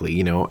correctly,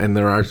 and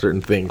there are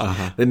certain things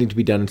that need to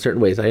be done in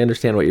certain ways. I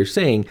understand what you're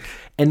saying.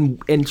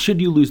 And should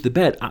you lose the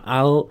bet,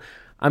 I'm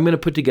going to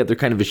put together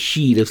kind of a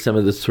sheet of some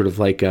of the sort of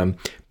like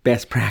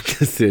best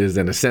practices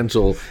and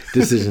essential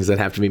decisions that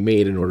have to be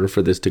made in order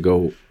for this to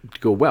go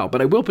well.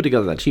 But I will put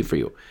together that sheet for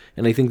you,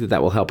 and I think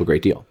that will help a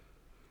great deal.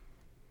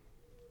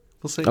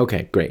 We'll see.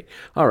 Okay, great.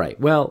 All right.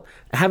 Well,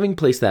 having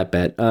placed that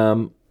bet,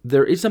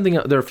 there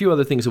are a few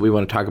other things that we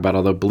want to talk about,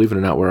 although believe it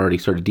or not, we're already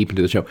sort of deep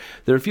into the show.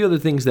 There are a few other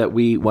things that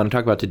we want to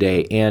talk about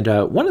today, and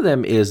one of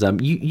them is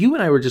you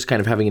and I were just kind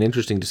of having an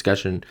interesting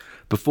discussion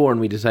before, and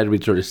we decided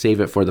we'd sort of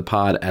save it for the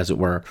pod, as it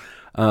were.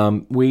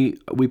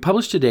 We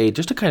published today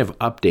just a kind of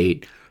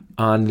update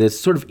on this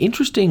sort of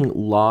interesting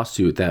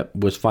lawsuit that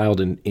was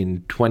filed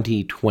in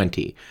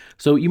 2020.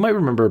 So you might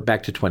remember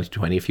back to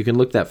 2020, if you can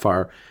look that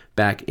far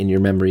back in your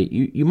memory,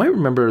 you might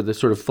remember the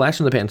sort of flash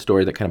in the pan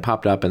story that kind of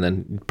popped up and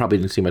then probably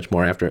didn't see much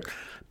more after it.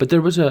 But there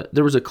was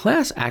a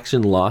class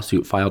action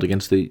lawsuit filed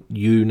against the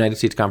United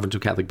States Conference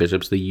of Catholic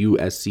Bishops, the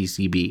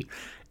USCCB.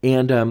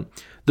 And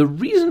the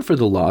reason for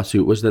the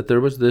lawsuit was that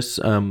there was this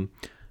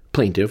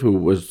plaintiff who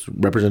was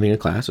representing a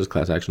class, as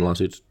class action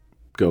lawsuits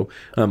go.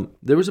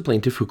 There was a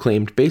plaintiff who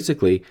claimed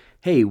basically,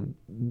 hey,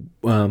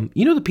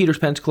 the Peter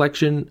Spence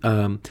collection?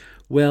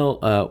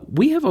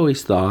 We have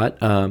always thought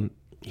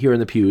here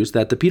in the pews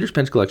that the Peter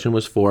Spence collection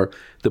was for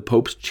the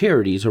Pope's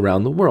charities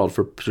around the world,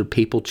 for sort of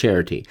papal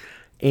charity.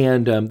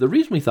 And the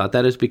reason we thought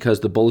that is because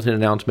the bulletin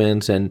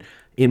announcements and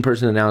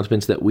in-person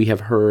announcements that we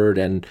have heard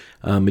and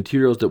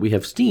materials that we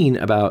have seen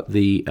about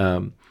the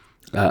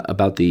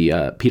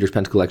Peter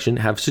Spence collection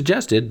have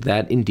suggested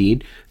that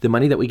indeed the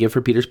money that we give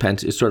for Peter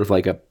Spence is sort of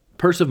like a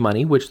purse of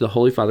money which the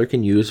Holy Father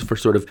can use for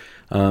sort of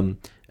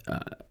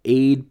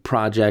aid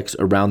projects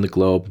around the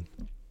globe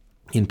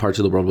in parts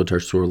of the world which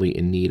are sorely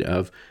in need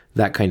of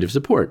that kind of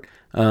support.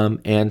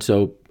 And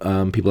so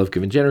people have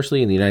given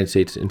generously, and the United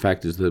States, in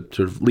fact, is the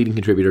sort of leading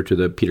contributor to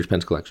the Peter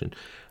Spence collection.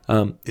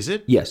 Is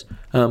it? Yes.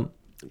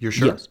 You're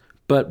sure? Yes.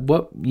 But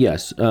what?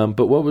 Yes.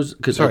 But what was?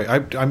 Sorry,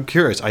 I'm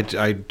curious.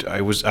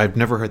 I've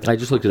never heard that. I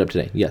just looked it up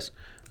today. Yes.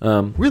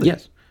 Really?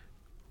 Yes.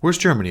 Where's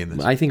Germany in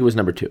this? I think it was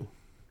number 2.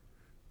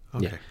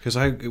 Okay, because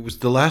it was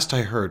the last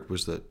I heard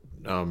was that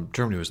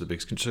Germany was the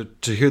biggest. So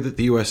to hear that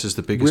the U.S. is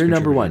the biggest, we're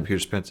number 1. Peter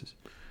Spence's.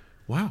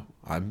 Wow,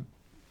 I'm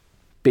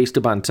based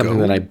upon something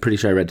that I'm pretty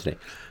sure I read today.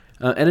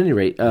 At any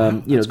rate,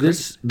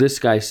 this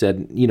guy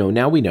said,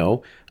 now we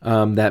know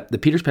that the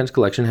Peter Spence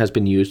collection has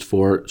been used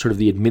for sort of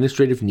the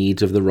administrative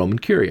needs of the Roman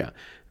Curia.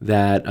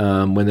 That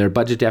when there are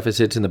budget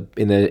deficits in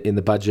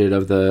the budget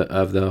of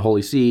the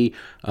Holy See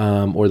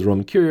or the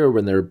Roman Curia,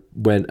 when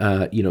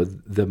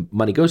the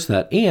money goes to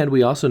that, and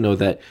we also know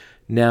that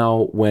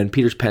now when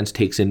Peter Spence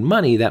takes in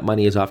money, that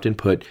money is often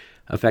put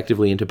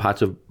effectively into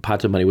pots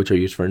of money which are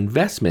used for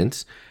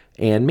investments.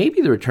 And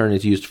maybe the return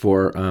is used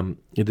for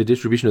the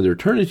distribution of the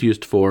return is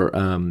used for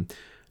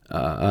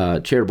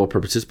charitable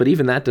purposes, but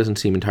even that doesn't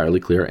seem entirely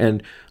clear.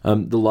 And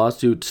the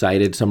lawsuit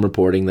cited some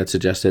reporting that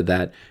suggested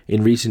that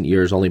in recent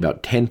years, only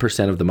about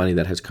 10% of the money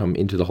that has come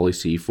into the Holy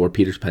See for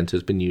Peter Spence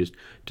has been used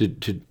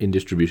in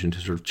distribution to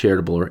sort of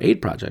charitable or aid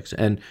projects.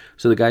 And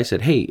so the guy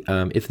said, hey,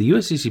 if the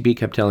USCCB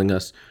kept telling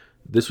us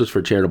this was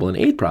for charitable and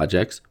aid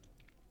projects,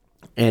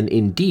 and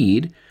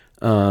indeed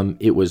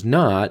it was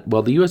not,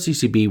 well, the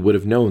USCCB would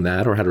have known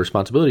that or had a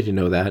responsibility to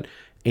know that,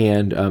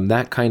 and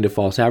that kind of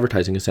false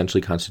advertising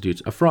essentially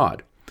constitutes a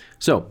fraud.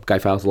 So, guy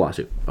files a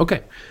lawsuit.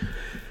 Okay.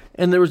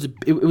 And it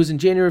was in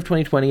January of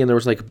 2020, and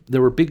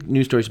there were big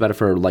news stories about it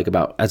for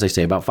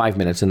about 5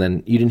 minutes, and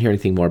then you didn't hear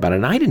anything more about it,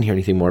 and I didn't hear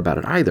anything more about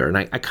it either. And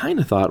I kind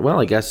of thought,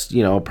 well, I guess,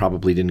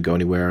 probably didn't go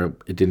anywhere.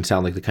 It didn't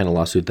sound like the kind of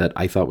lawsuit that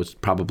I thought was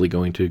probably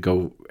going to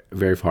go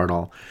very far at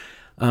all.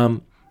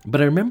 But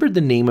I remembered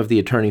the name of the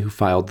attorney who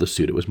filed the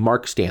suit. It was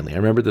Mark Stanley. I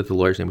remember that the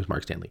lawyer's name was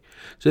Mark Stanley.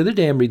 So the other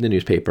day I'm reading the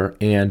newspaper,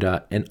 and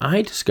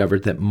I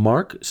discovered that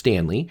Mark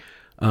Stanley,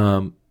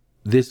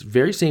 this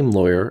very same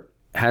lawyer,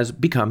 has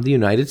become the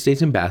United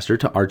States ambassador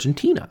to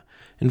Argentina.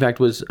 In fact,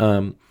 was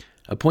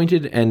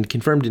appointed and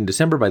confirmed in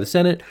December by the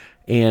Senate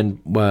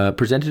and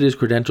presented his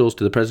credentials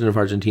to the president of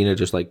Argentina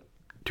just like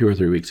 2 or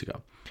 3 weeks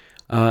ago.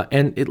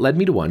 And it led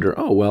me to wonder,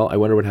 I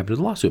wonder what happened to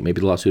the lawsuit. Maybe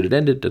the lawsuit had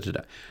ended,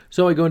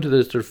 So I go into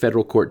the sort of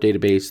federal court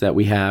database that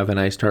we have, and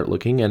I start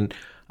looking, and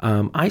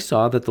I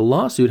saw that the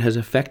lawsuit has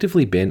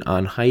effectively been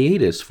on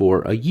hiatus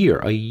for a year.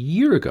 A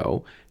year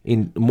ago,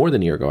 more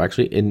than a year ago,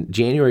 actually, in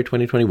January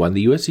 2021,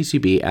 the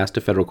USCCB asked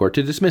a federal court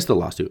to dismiss the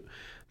lawsuit.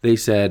 They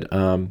said,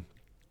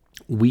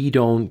 we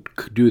don't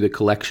do the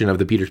collection of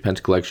the Peters Pence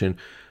collection.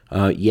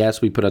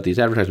 Yes, we put out these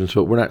advertisements,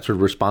 but we're not sort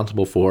of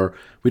responsible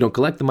we don't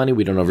collect the money,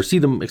 we don't oversee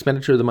the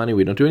expenditure of the money,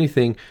 we don't do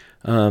anything.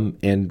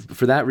 And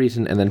for that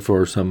reason, and then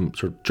for some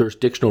sort of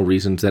jurisdictional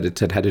reasons that it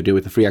said had to do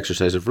with the free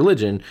exercise of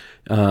religion,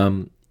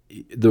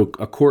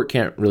 a court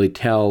can't really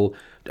tell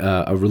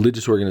a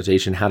religious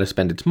organization how to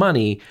spend its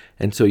money,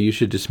 and so you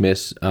should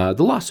dismiss the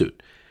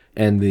lawsuit.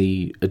 And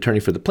the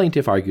attorney for the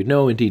plaintiff argued,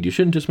 no, indeed, you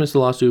shouldn't dismiss the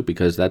lawsuit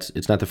because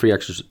it's not the free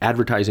exercise.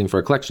 Advertising for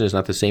a collection is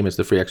not the same as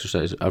the free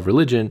exercise of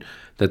religion,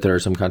 that there are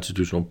some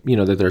constitutional,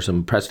 that there are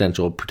some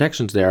precedential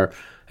protections there,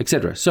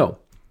 etc. So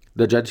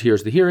the judge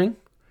hears the hearing,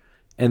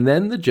 and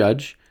then the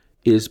judge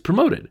is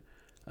promoted.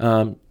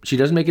 She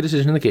doesn't make a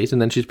decision in the case,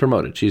 and then she's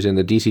promoted. She's in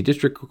the D.C.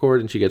 District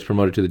Court, and she gets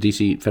promoted to the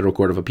D.C. Federal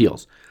Court of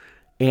Appeals.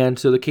 And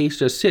so the case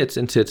just sits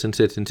and sits and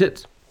sits and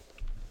sits.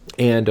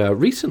 And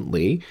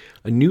recently,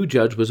 a new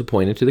judge was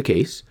appointed to the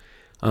case,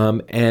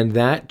 and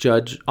that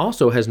judge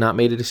also has not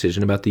made a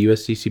decision about the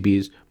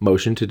USCCB's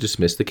motion to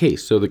dismiss the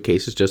case. So the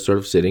case is just sort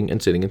of sitting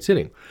and sitting and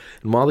sitting.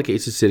 And while the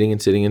case is sitting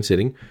and sitting and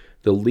sitting,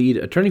 the lead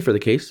attorney for the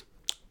case,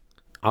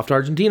 off to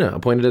Argentina,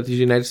 appointed as the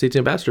United States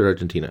ambassador to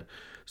Argentina.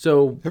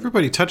 So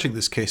everybody touching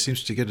this case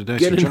seems to get a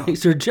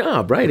nicer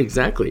job, right?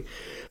 Exactly.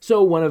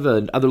 So one of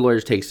the other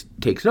lawyers takes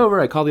it over.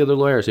 I call the other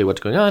lawyer. I say,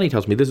 what's going on? He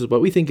tells me this is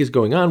what we think is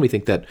going on. We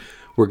think that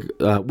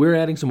we're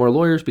adding some more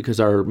lawyers because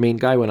our main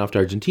guy went off to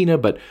Argentina,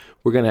 but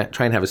we're going to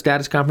try and have a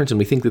status conference. And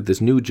we think that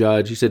this new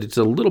judge, he said, it's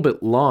a little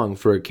bit long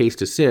for a case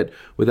to sit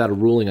without a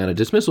ruling on a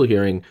dismissal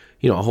hearing,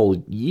 a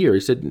whole year.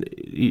 He said,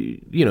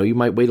 you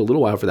might wait a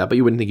little while for that, but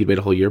you wouldn't think you'd wait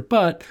a whole year.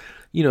 But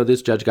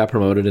this judge got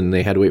promoted and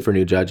they had to wait for a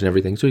new judge and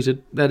everything. So he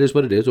said, that is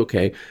what it is.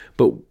 Okay.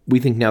 But we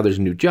think now there's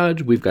a new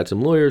judge. We've got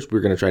some lawyers. We're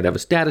going to try to have a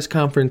status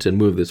conference and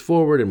move this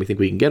forward. And we think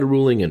we can get a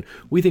ruling, and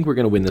we think we're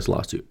going to win this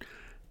lawsuit.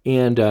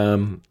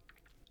 And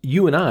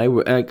you and I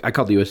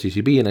called the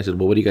USCCB and I said,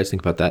 well, what do you guys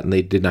think about that? And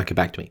they did not get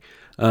back to me,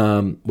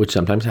 which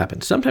sometimes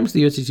happens. Sometimes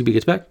the USCCB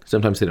gets back.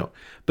 Sometimes they don't.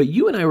 But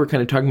you and I were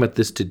kind of talking about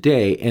this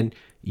today, and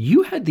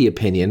you had the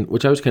opinion,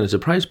 which I was kind of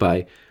surprised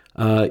by.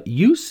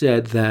 You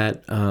said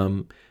that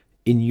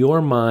in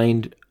your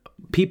mind,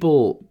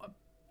 people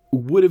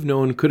would have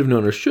known, could have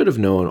known, or should have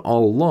known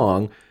all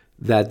along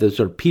that the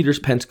sort of Peters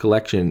Pence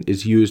collection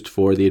is used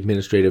for the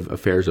administrative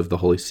affairs of the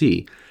Holy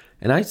See.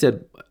 And I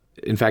said,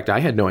 in fact, I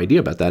had no idea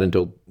about that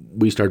until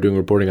we started doing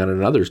reporting on it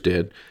and others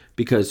did,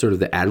 because sort of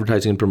the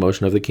advertising and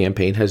promotion of the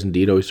campaign has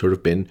indeed always sort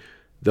of been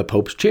the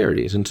Pope's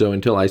charities. And so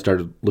until I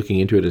started looking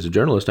into it as a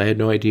journalist, I had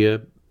no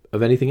idea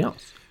of anything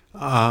else.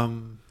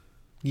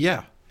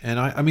 Yeah. And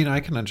I mean,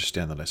 I can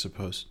understand that, I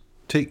suppose.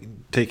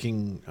 Taking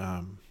things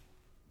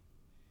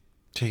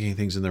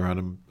in their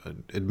own,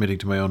 admitting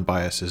to my own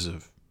biases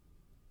of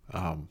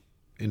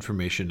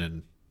information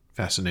and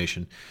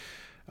fascination.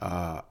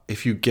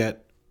 If you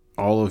get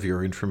all of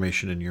your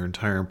information and your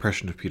entire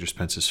impression of Peters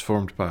Pence is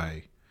formed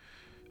by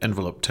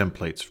envelope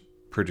templates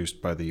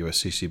produced by the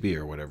USCCB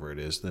or whatever it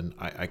is, then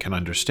I can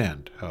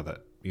understand how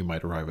that you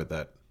might arrive at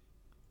that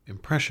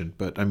impression.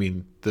 But I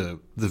mean, the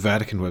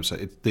Vatican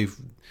website,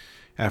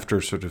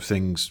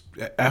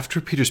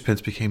 after Peters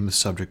Pence became the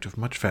subject of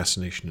much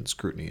fascination and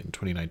scrutiny in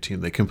 2019,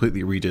 they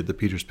completely redid the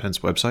Peters Pence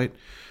website.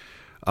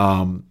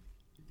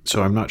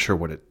 So I'm not sure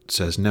what it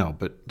says now,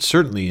 but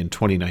certainly in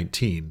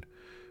 2019,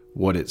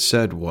 what it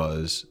said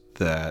was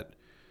that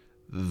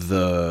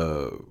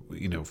the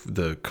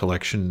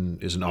collection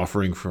is an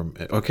offering from,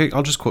 okay,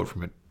 I'll just quote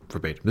from it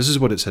verbatim. This is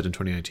what it said in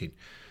 2019.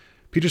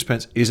 Peters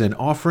Pence is an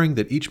offering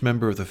that each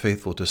member of the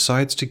faithful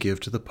decides to give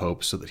to the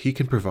Pope so that he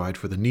can provide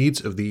for the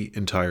needs of the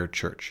entire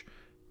Church,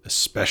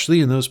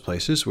 especially in those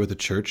places where the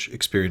Church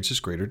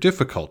experiences greater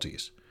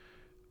difficulties.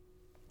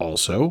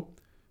 Also,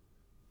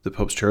 the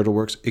Pope's charitable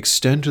works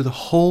extend to the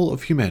whole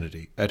of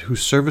humanity, at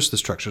whose service the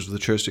structures of the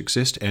Church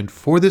exist, and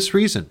for this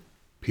reason,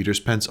 Peters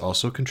Pence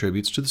also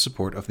contributes to the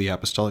support of the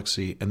Apostolic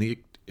See and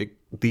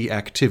the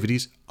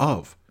activities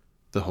of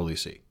the Holy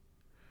See.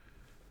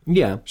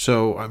 Yeah.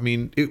 So, I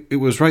mean, it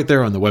was right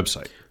there on the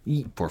website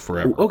for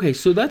forever. Okay,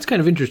 so that's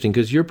kind of interesting,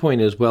 because your point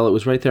is, well, it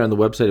was right there on the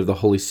website of the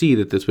Holy See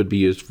that this would be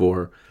used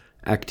for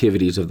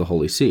activities of the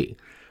Holy See.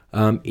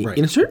 Right.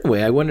 In a certain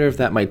way, I wonder if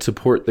that might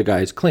support the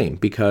guy's claim,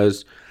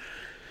 because...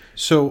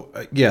 So,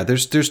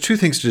 there's two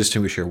things to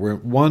distinguish here.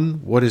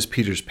 One, what is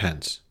Peters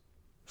Pence?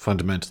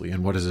 fundamentally,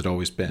 and what has it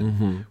always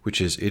been? Which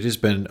is, it has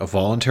been a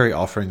voluntary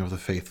offering of the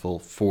faithful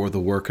for the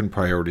work and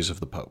priorities of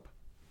the Pope.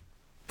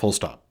 Full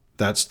stop.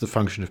 That's the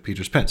function of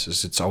Peter's Pence.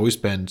 It's always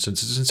been,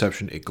 since its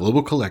inception, a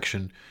global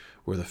collection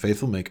where the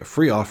faithful make a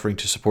free offering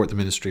to support the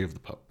ministry of the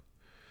Pope.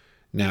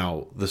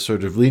 Now, the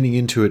sort of leaning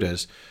into it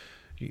as,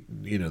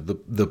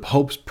 the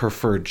Pope's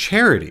preferred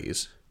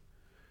charities,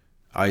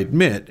 I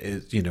admit,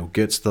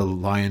 gets the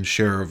lion's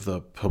share of the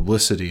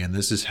publicity, and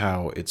this is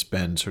how it's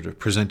been sort of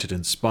presented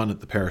and spun at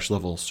the parish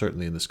level,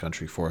 certainly in this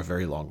country, for a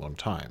very long, long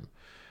time.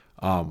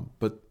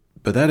 But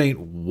that ain't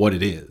what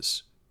it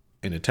is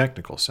in a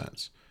technical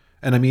sense.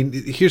 And I mean,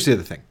 here's the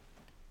other thing.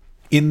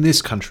 In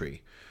this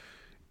country,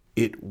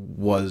 it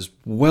was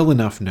well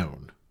enough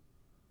known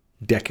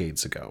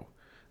decades ago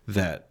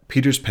that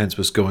Peter's Pence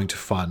was going to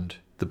fund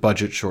the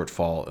budget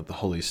shortfall at the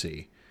Holy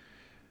See.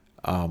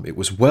 It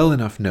was well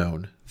enough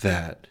known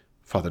that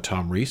Father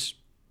Tom Rees,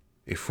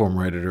 a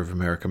former editor of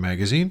America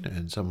Magazine,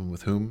 and someone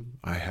with whom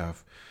I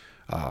have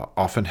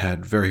often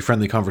had very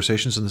friendly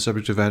conversations on the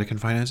subject of Vatican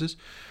finances,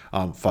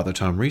 Father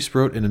Tom Rees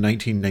wrote in a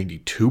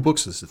 1992 book,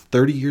 so this is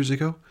 30 years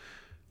ago,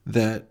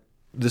 that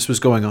this was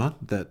going on,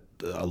 that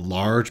a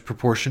large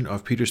proportion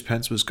of Peter's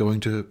Pence was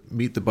going to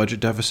meet the budget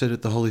deficit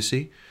at the Holy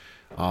See.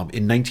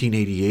 In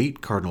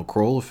 1988, Cardinal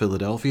Kroll of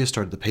Philadelphia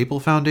started the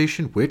Papal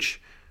Foundation,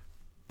 which,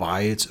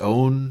 by its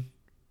own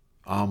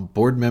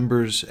board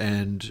members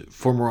and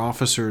former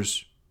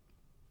officers'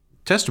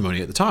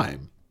 testimony at the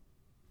time,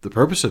 the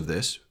purpose of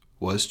this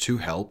was to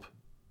help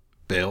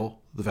bail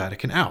the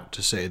Vatican out,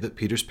 to say that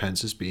Peter's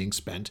Pence is being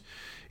spent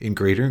in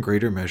greater and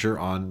greater measure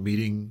on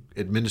meeting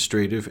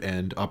administrative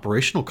and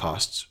operational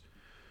costs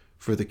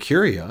for the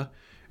Curia,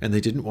 and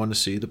they didn't want to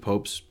see the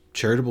Pope's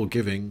charitable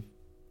giving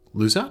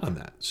lose out on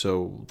that.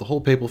 So the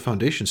whole Papal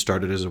Foundation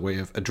started as a way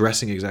of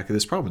addressing exactly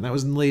this problem, and that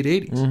was in the late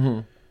 80s. Mm-hmm.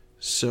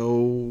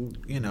 So,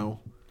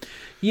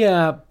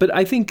 Yeah, but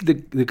I think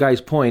the guy's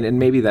point, and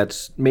maybe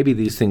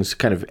these things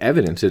kind of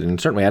evidence it,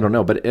 and certainly I don't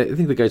know, but I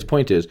think the guy's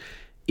point is,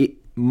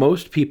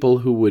 most people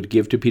who would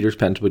give to Peter's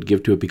Pence would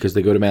give to it because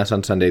they go to Mass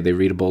on Sunday, they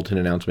read a bulletin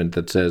announcement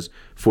that says,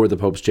 for the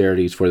Pope's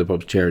charities,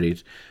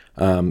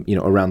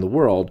 around the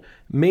world.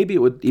 Maybe it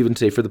would even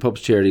say for the Pope's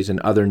charities and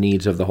other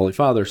needs of the Holy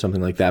Father,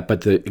 something like that.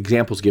 But the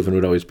examples given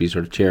would always be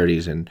sort of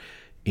charities in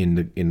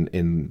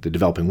the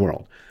developing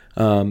world.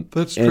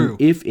 That's true. And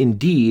if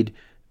indeed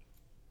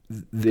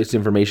this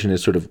information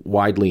is sort of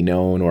widely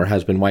known or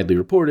has been widely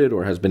reported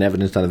or has been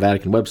evidenced on the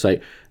Vatican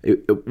website,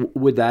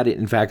 would that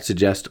in fact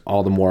suggest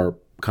all the more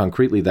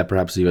concretely that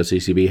perhaps the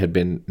USCCB had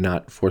been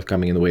not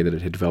forthcoming in the way that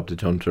it had developed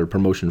its own sort of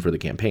promotion for the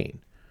campaign?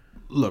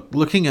 Look,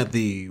 looking at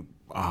the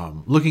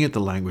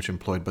language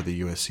employed by the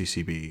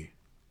USCCB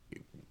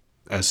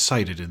as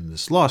cited in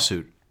this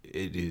lawsuit,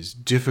 it is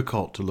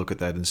difficult to look at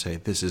that and say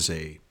this is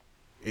a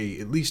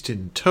at least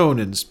in tone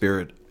and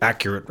spirit,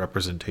 accurate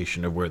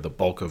representation of where the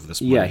bulk of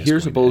this money is.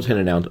 Here's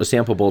a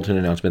sample bulletin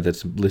announcement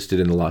that's listed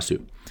in the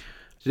lawsuit.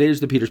 Today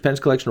is the Peter's Pence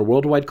Collection, a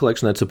worldwide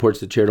collection that supports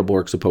the charitable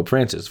works of Pope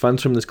Francis.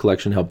 Funds from this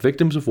collection help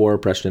victims of war,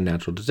 oppression, and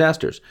natural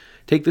disasters.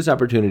 Take this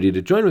opportunity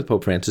to join with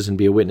Pope Francis and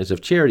be a witness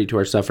of charity to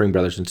our suffering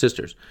brothers and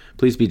sisters.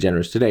 Please be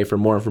generous today. For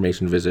more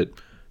information, visit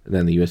the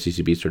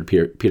USCCB sort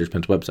of Peter's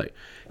Pence website.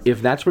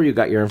 If that's where you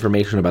got your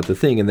information about the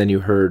thing, and then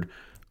you heard,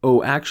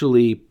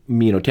 actually,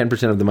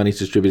 10% of the money is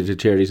distributed to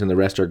charities and the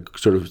rest are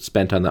sort of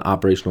spent on the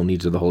operational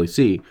needs of the Holy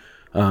See.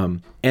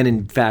 And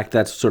in fact,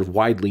 that's sort of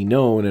widely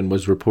known and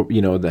was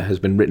that has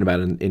been written about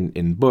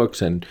in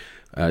books and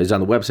is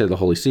on the website of the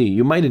Holy See.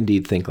 You might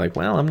indeed think like,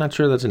 well, I'm not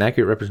sure that's an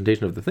accurate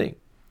representation of the thing.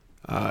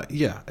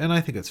 Yeah, and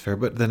I think that's fair.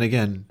 But then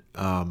again,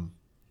 and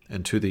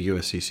to the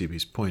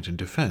USCCB's point in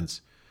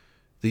defense,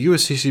 the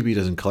USCCB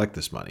doesn't collect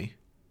this money.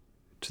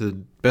 To the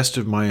best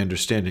of my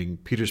understanding,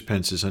 Peter's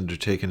Pence is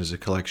undertaken as a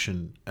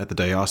collection at the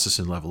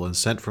diocesan level and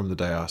sent from the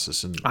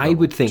diocesan level. I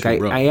would think,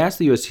 I asked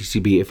the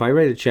USCCB, if I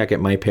write a check at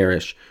my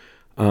parish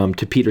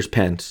to Peter's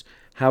Pence,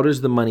 how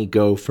does the money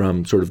go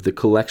from sort of the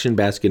collection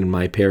basket in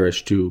my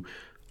parish to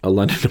a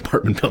London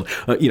apartment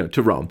building,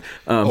 to Rome?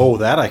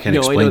 That I can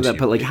explain I know to that, you.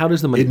 but like, how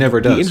does the money? It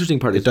never does. The interesting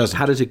part is, doesn't.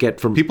 How does it get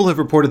from? People have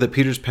reported that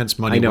Peter's Pence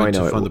money went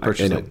to fund the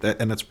purchase,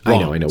 and that's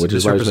wrong. I know, it's which a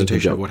is why I was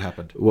misrepresentation of what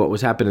happened. What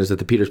was happened is that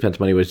the Peter's Pence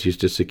money was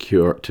used to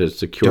secure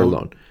a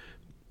loan.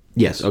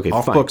 Yes. Okay.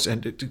 Off fine. books,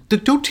 and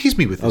don't tease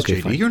me with this,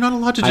 Okay, JD. fine. You're not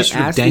allowed to just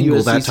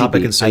dangle that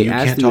topic and say you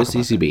can't talk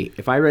about it.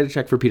 If I write a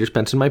check for Peter's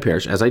Pence in my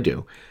parish, as I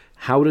do,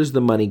 how does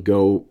the money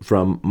go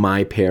from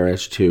my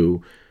parish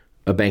to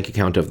a bank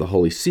account of the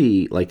Holy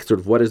See? Like, sort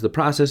of, what is the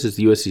process? Is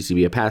the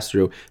USCCB a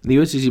pass-through? And the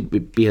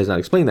USCCB has not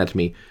explained that to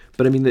me.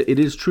 But I mean, it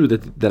is true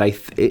that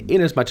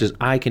in as much as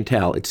I can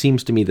tell, it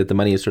seems to me that the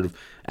money is sort of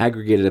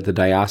aggregated at the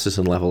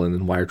diocesan level and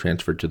then wire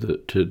transferred to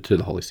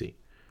the Holy See.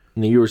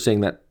 And you were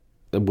saying that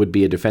would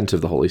be a defense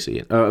of the Holy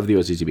See, of the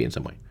USCCB in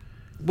some way.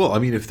 Well, I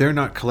mean, if they're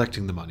not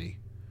collecting the money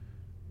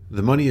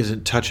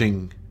isn't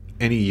touching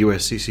any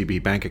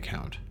USCCB bank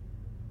account.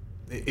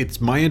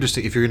 It's my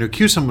understanding, if you're going to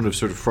accuse someone of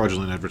sort of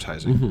fraudulent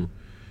advertising,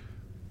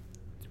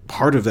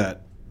 part of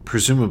that,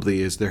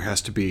 presumably, is there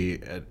has to be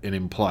an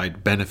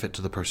implied benefit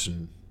to the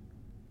person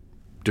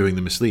doing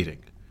the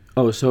misleading.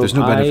 Oh, so there's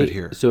no benefit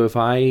here. So if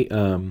I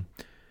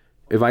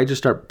just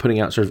start putting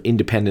out sort of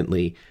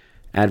independently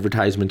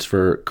advertisements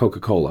for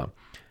Coca-Cola,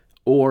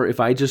 or if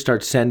I just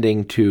start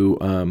sending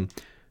to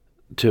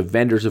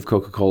vendors of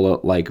Coca-Cola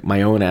like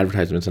my own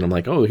advertisements, and I'm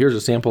like, oh, here's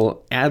a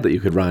sample ad that you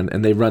could run,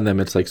 and they run them,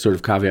 it's like sort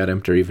of caveat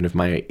emptor, even if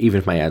my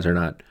ads are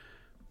not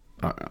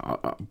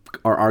are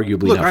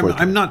arguably Look,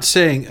 not. I'm not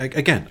saying,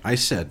 again, I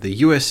said the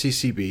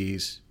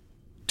USCCB's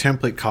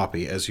template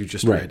copy, as you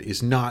just read,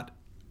 is not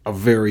a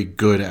very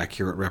good,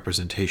 accurate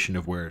representation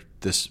of where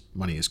this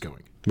money is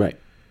going. Right.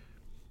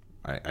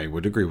 I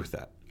would agree with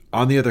that.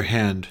 On the other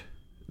hand,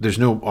 there's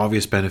no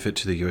obvious benefit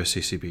to the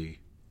USCCB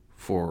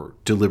for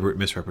deliberate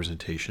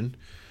misrepresentation.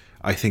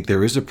 I think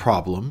there is a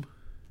problem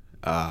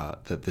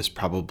that this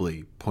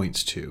probably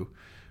points to,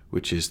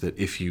 which is that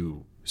if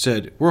you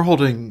said, we're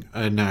holding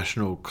a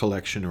national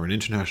collection or an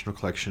international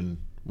collection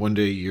one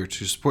day a year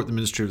to support the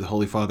ministry of the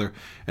Holy Father,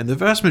 and the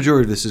vast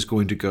majority of this is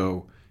going to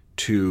go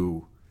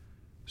to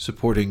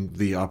supporting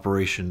the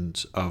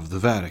operations of the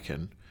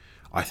Vatican,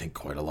 I think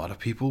quite a lot of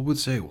people would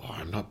say, well,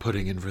 I'm not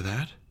putting in for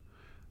that,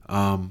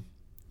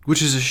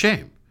 which is a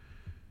shame.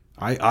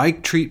 I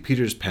treat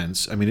Peter's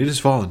Pence, I mean, it is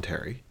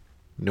voluntary.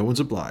 No one's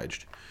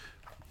obliged.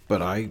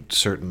 But I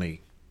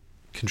certainly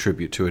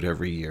contribute to it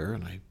every year,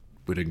 and I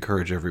would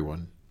encourage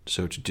everyone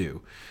so to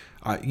do.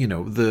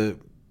 The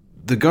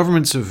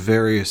governments of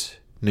various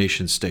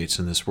nation states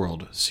in this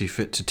world see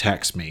fit to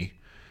tax me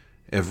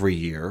every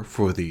year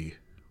for the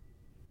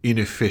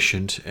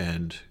inefficient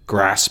and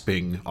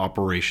grasping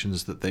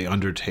operations that they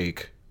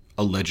undertake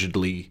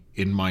allegedly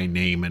in my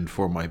name and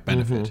for my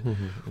benefit.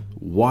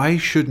 Why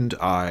shouldn't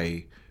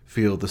I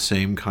feel the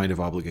same kind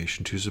of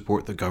obligation to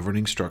support the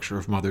governing structure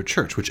of Mother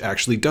Church, which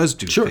actually does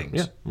do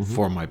things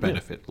for my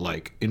benefit,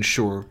 like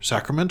ensure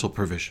sacramental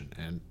provision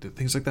and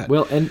things like that?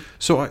 Well, and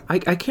so I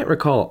can't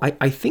recall.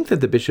 I think that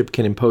the bishop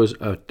can impose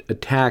a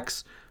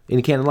tax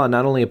in canon law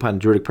not only upon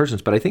juridic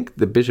persons, but I think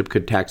the bishop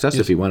could tax us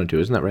if he wanted to.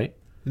 Isn't that right?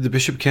 The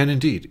bishop can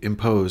indeed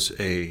impose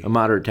a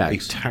moderate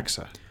tax. A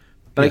taxa.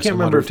 But yes, I can't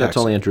remember if that's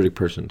only on juridic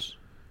persons.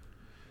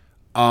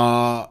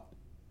 No,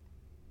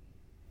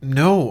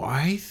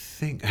 I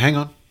think... Hang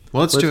on.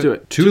 Well, let's do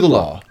it. To the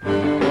law.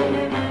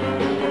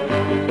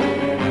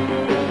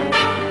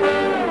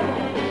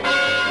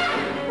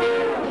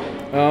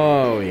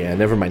 Oh, yeah,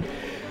 never mind.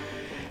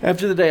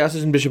 After the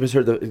diocesan bishop has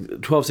heard the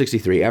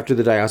 1263, after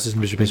the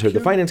diocesan bishop has heard the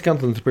finance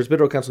council and the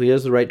presbyteral council, he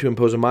has the right to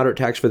impose a moderate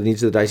tax for the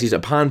needs of the diocese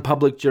upon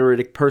public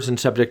juridic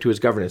persons subject to his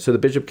governance. So the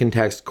bishop can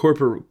tax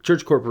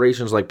church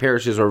corporations like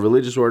parishes or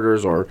religious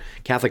orders or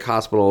Catholic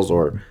hospitals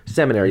or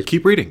seminaries.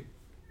 Keep reading.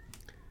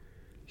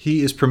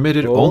 He is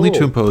permitted only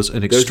to impose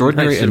an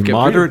extraordinary and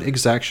moderate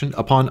exaction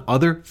upon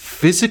other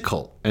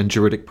physical and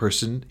juridic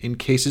person in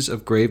cases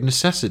of grave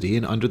necessity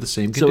and under the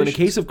same conditions. So in a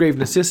case of grave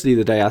necessity,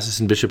 the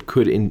diocesan bishop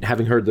could,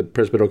 having heard the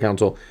presbyteral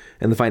council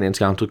and the finance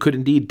council, could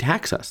indeed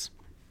tax us.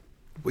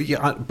 Well,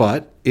 yeah,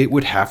 but it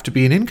would have to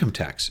be an income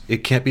tax.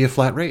 It can't be a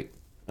flat rate.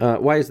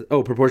 Why is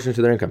proportionate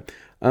to their income?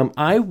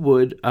 I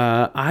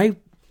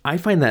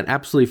find that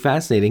absolutely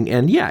fascinating.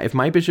 And yeah, if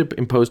my bishop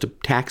imposed a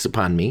tax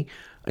upon me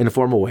in a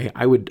formal way,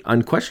 I would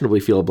unquestionably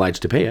feel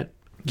obliged to pay it.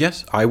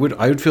 Yes, I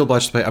would feel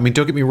obliged to pay. I mean,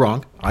 don't get me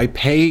wrong. I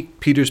pay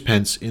Peter's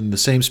Pence in the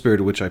same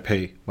spirit in which I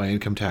pay my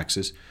income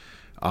taxes.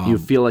 You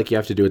feel like you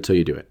have to do it, so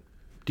you do it.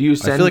 Do you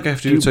send? I feel like I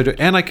have to do it, so I do it.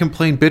 And I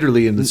complain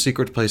bitterly in the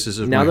secret places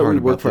of my heart. Now that we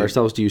work for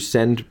ourselves, do you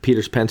send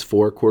Peter's Pence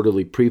 4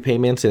 quarterly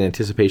prepayments in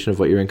anticipation of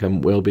what your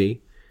income will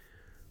be,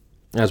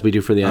 as we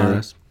do for the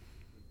IRS?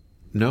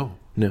 No,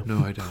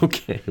 I don't.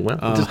 Okay, well,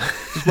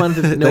 just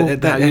wanted to know.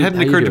 It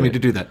hadn't occurred to me to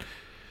do that.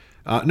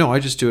 No, I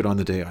just do it on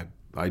the day.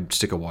 I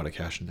stick a wad of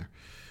cash in there.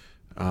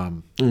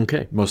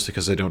 Okay. Mostly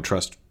because I don't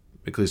trust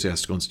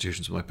ecclesiastical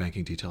institutions with my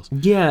banking details.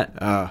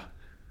 Yeah.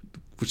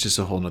 Which is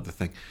a whole other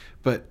thing.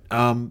 But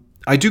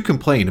I do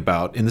complain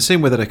about, in the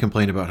same way that I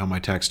complain about how my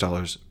tax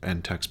dollars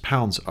and tax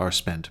pounds are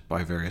spent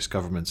by various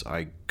governments,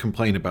 I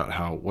complain about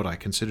how what I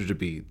consider to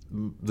be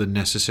the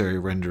necessary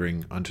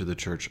rendering unto the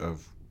church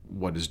of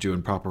what is due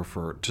and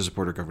proper to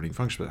support our governing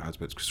function has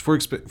been. Because,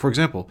 for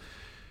example,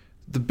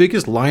 the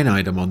biggest line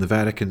item on the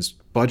Vatican's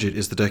budget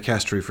is the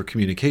Dicastery for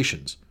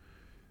Communications,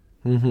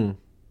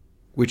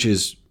 which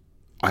is,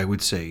 I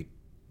would say,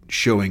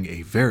 showing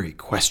a very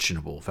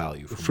questionable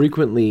value.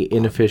 Frequently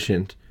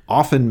inefficient.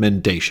 Often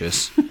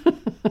mendacious.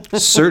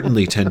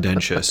 Certainly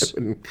tendentious.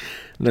 I'm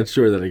not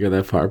sure that I go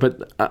that far,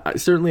 but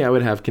certainly I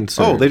would have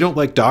concern. Oh, they don't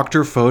like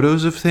doctor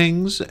photos of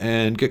things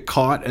and get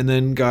caught, and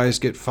then guys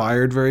get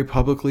fired very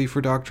publicly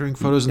for doctoring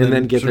photos, and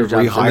then get their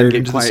jobs rehired and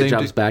then get quiet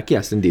jobs back.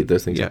 Yes, indeed,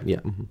 those things. Yeah.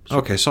 Sure.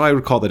 Okay, so I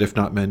would call that, if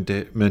not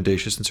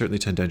mendacious, and certainly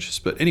tendentious.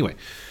 But anyway,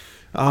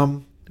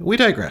 we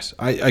digress.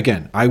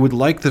 I would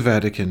like the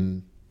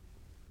Vatican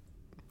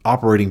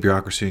operating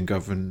bureaucracy and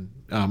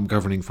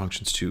governing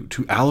functions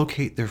to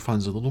allocate their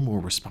funds a little more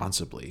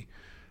responsibly.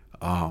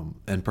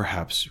 And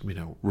perhaps,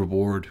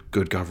 reward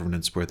good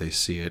governance where they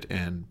see it,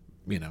 and,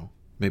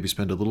 maybe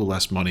spend a little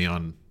less money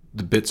on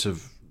the bits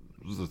of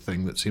the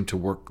thing that seem to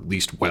work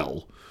least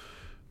well.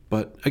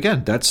 But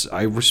again,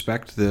 I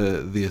respect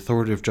the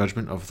authoritative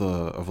judgment of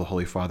the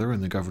Holy Father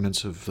and the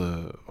governance of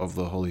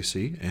the Holy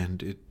See,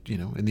 and it,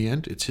 in the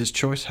end, it's his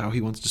choice how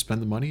he wants to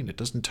spend the money, and it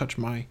doesn't touch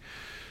my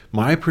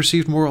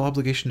perceived moral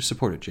obligation to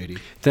support it, JD.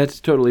 That's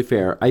totally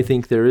fair. I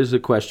think there is a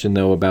question,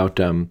 though, about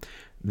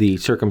the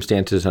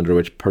circumstances under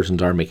which persons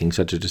are making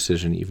such a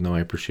decision, even though I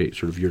appreciate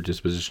sort of your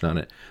disposition on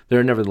it.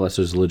 There's a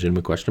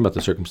legitimate question about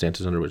the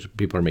circumstances under which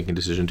people are making a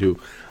decision to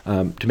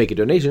make a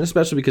donation,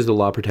 especially because the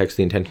law protects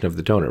the intention of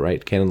the donor,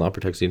 right? Canon law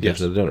protects the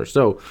intention of the donor.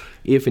 So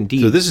if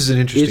indeed... So this is an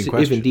interesting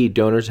question. If indeed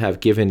donors have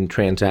given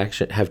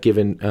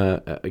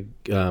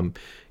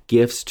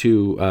gifts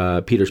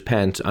to Peter's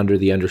Pence under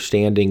the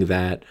understanding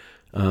that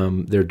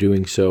they're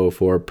doing so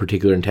for a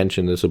particular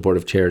intention, the support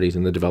of charities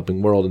in the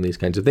developing world and these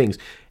kinds of things,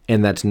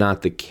 and that's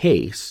not the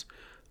case,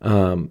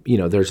 there's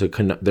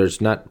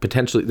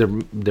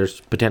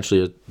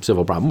potentially a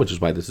civil problem, which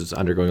is why this is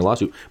undergoing a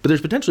lawsuit, but there's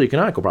potentially a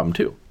canonical problem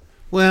too.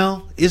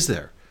 Well, is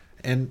there?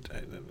 And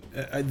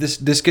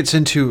this gets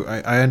into,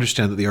 I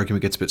understand that the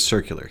argument gets a bit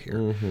circular here.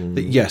 Mm-hmm.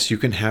 That yes, you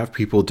can have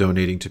people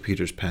donating to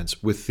Peter's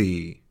Pence with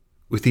the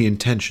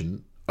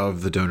intention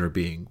of the donor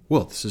being,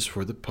 well, this is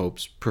for the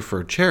Pope's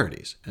preferred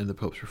charities and the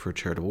Pope's preferred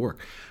charitable work.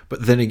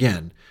 But then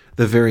again,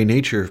 the very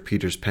nature of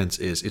Peter's Pence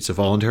is it's a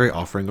voluntary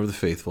offering of the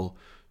faithful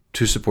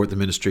to support the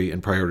ministry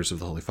and priorities of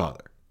the Holy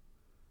Father.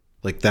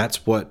 Like,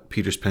 that's what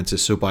Peter's Pence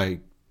is. So by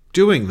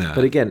doing that...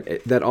 But again,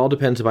 that all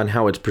depends upon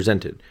how it's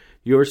presented.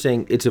 You're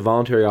saying it's a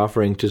voluntary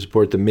offering to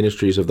support the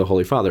ministries of the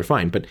Holy Father.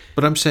 Fine, but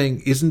I'm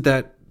saying, isn't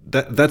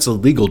that's a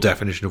legal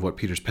definition of what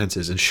Peter's Pence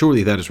is, and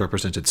surely that is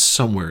represented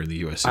somewhere in the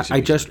U.S. I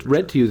just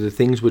read to you the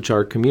things which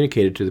are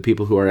communicated to the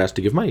people who are asked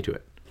to give money to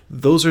it.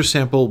 Those are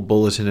sample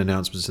bulletin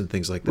announcements and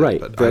things like that.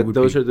 Right.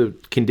 Those are the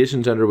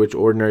conditions under which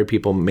ordinary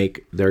people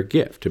make their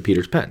gift to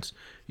Peter's Pence.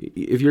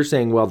 If you're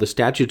saying, well, the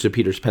statutes of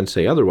Peter's Pence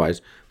say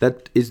otherwise,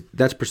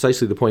 that's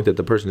precisely the point that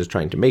the person is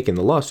trying to make in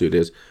the lawsuit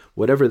is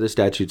whatever the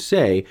statutes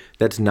say,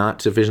 that's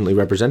not sufficiently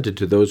represented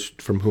to those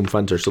from whom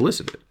funds are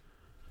solicited.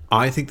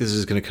 I think this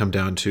is going to come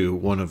down to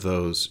one of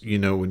those,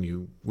 when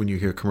you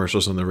hear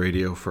commercials on the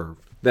radio for...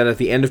 That at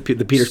the end of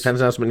the Peter's Pence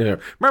announcement,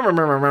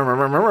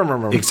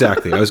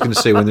 Exactly. I was going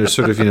to say when there's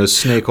sort of,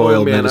 snake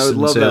oil medicine I would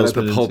love that at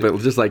the pulpit.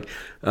 Just like,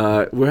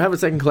 we're having a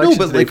second collection.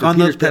 No, but like on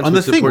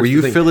the thing where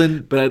you fill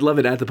in... But I'd love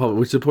it at the pulpit,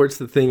 which supports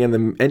the thing.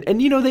 And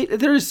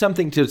there is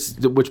something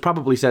which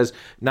probably says,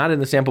 not in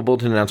the sample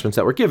bulletin announcements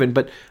that were given,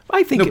 but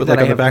I think that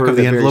on the back of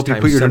the envelope you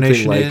put your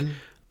donation in.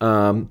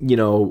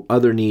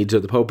 Other needs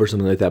of the Pope or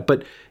something like that.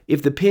 But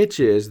if the pitch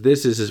is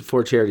this is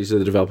for charities of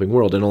the developing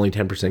world and only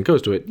 10%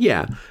 goes to it,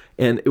 yeah,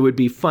 and it would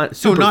be fun,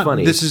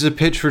 funny. This is a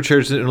pitch for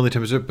charities and only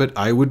 10%, but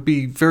I would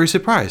be very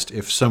surprised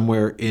if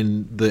somewhere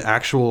in the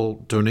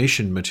actual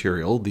donation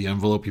material, the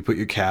envelope you put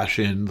your cash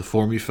in, the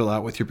form you fill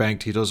out with your bank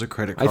details or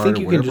credit card, I think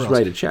you or can just else.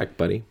 write a check,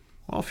 buddy.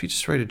 Well, if you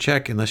just write a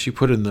check, unless you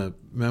put in the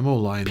memo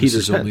line, Peter's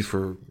this is Pence. only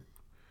for...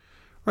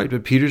 Right,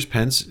 but Peter's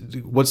Pence,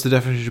 what's the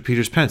definition of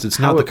Peter's Pence? It's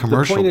not the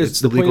commercial,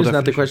 it's the legal definition. The point is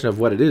not the question of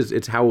what it is,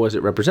 it's how was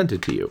it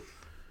represented to you.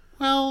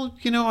 Well,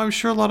 I'm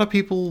sure a lot of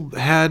people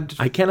had...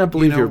 I cannot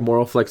believe your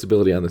moral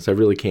flexibility on this. I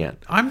really can't.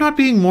 I'm not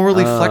being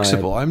morally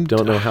flexible. I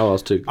don't know how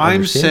else to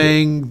I'm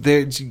saying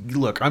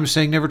I'm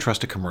saying never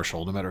trust a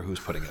commercial, no matter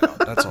who's putting it out.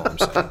 That's all I'm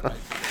saying.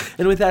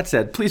 And with that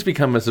said, please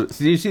become do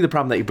you see the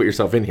problem that you put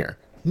yourself in here?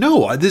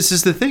 No, this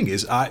is the thing,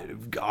 is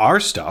our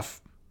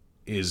stuff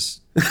is...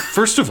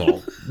 First of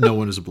all, no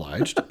one is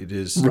obliged. It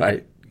is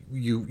right.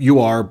 You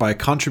are, by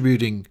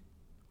contributing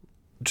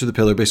to the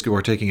pillar, basically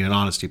we're taking an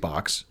honesty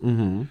box.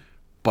 Mm-hmm.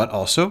 But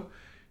also,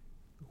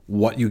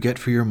 what you get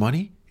for your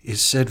money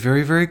is said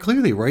very, very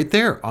clearly right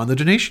there on the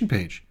donation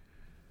page.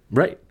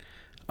 Right.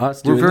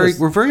 We're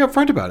very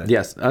upfront about it.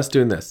 Yes, us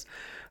doing this.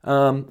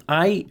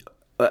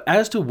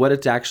 As to what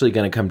it's actually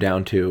going to come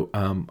down to,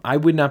 I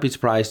would not be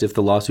surprised if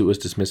the lawsuit was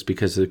dismissed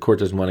because the court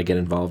doesn't want to get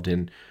involved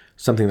in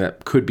something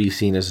that could be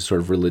seen as a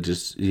sort of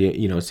religious,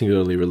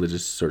 singularly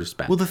religious sort of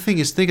spat. Well, the thing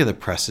is, think of the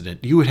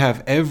precedent. You would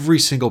have every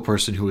single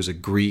person who was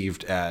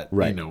aggrieved at,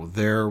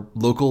 their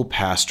local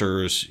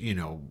pastors,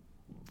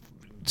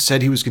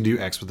 said he was going to do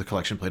X with the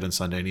collection plate on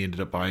Sunday, and he ended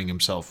up buying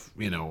himself,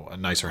 a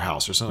nicer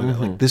house or something like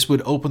that. Like, this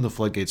would open the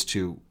floodgates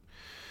to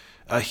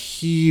a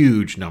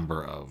huge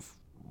number of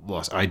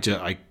loss. I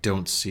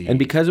don't see. And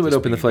because it would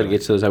open the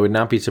floodgates to those, I would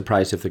not be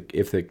surprised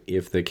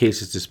if the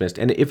case is dismissed.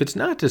 And if it's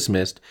not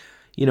dismissed,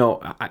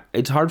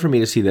 it's hard for me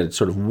to see that it's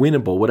sort of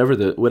winnable.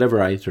 Whatever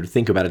I sort of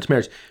think about its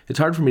merits, it's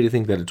hard for me to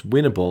think that it's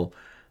winnable.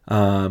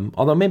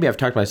 Although maybe I've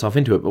talked myself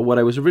into it. But what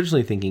I was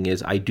originally thinking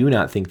is I do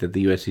not think that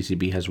the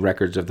USCCB has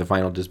records of the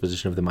final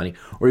disposition of the money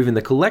or even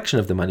the collection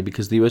of the money,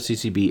 because the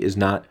USCCB is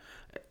not,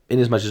 in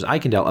as much as I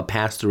can tell, a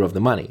pass-through of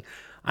the money.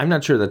 I'm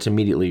not sure that's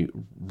immediately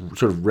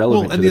sort of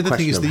relevant to the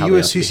question of how they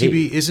ought to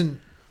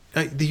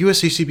behave. The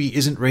USCCB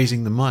isn't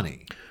raising the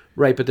money.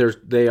 Right, but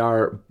they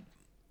are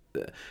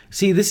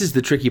See, this is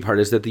the tricky part,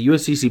 is that the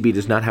USCCB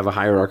does not have a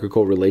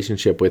hierarchical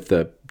relationship with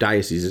the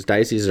dioceses.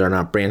 Dioceses are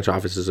not branch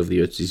offices of the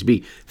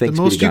USCCB. The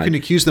most you can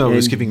accuse them of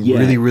is giving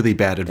really, really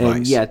bad advice.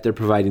 And yet they're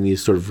providing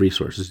these sort of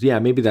resources. Yeah,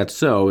 maybe that's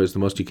so, is the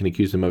most you can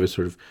accuse them of, is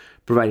sort of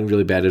providing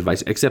really bad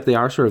advice. Except they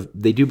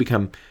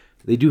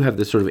do have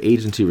this sort of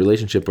agency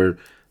relationship where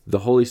the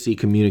Holy See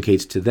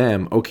communicates to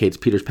them, okay, it's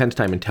Peter's Pence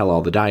time, and tell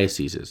all the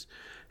dioceses.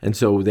 And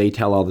so they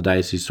tell all the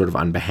dioceses sort of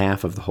on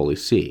behalf of the Holy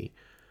See.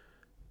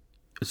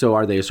 So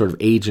are they a sort of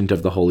agent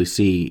of the Holy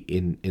See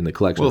in the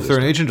collection? Well, if they're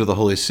an agent of the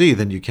Holy See,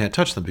 then you can't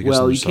touch them.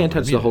 Well, you can't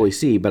touch the Holy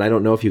See, but I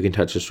don't know if you can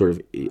touch a sort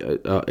of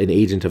an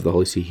agent of the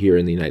Holy See here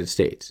in the United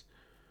States.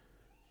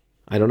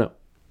 I don't know.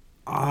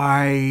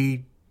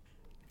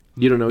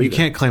 You don't know either. You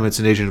can't claim it's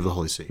an agent of the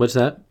Holy See. What's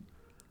that?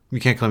 You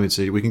can't claim it's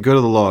we can go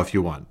to the law if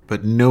you want,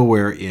 but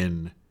nowhere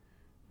in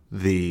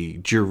the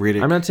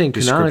juridic. I'm not saying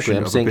canonically.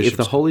 I'm saying if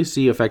the Holy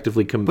See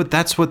effectively. But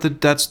that's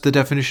the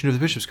definition of the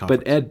Bishops'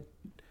 Conference. But Ed,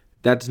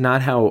 that's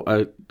not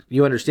how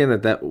you understand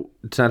that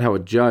it's not how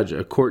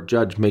a court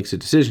judge makes a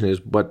decision. Is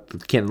what the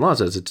canon law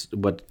says. It's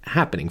what's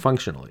happening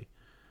functionally.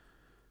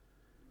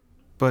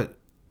 But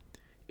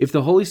if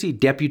the Holy See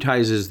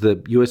deputizes the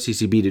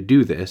USCCB to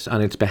do this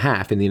on its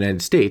behalf in the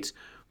United States,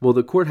 well,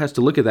 the court has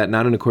to look at that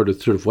not in accord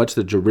with sort of what's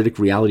the juridic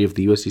reality of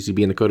the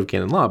USCCB and the Code of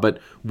Canon Law, but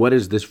what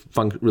is this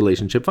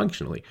relationship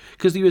functionally?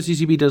 Because the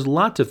USCCB does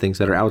lots of things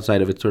that are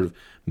outside of its sort of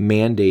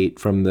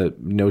mandate from the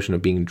notion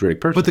of being a juridic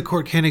person. But the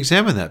court can't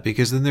examine that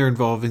because then they're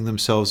involving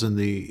themselves in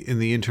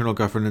the internal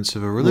governance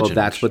of a religion. Well,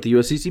 that's what the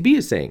USCCB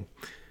is saying.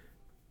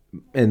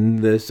 And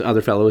this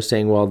other fellow is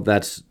saying, well,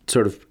 that's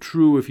sort of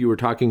true if you were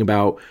talking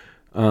about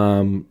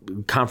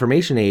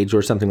confirmation age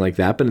or something like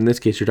that. But in this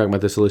case, you're talking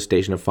about the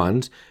solicitation of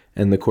funds,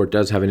 and the court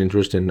does have an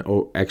interest in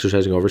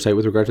exercising oversight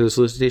with regard to the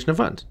solicitation of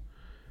funds.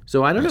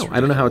 So I don't know.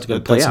 I don't know how it's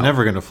going to play out. That's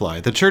never going to fly.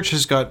 The church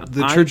has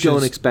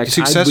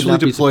successfully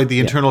deployed deployed the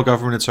internal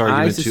governance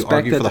argument to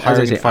argue for the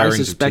hiring and firing of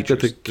teachers. I suspect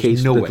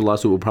that the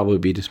lawsuit will probably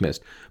be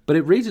dismissed. But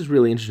it raises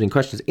really interesting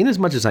questions. In as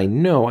much as I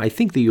know, I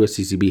think the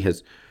USCCB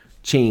has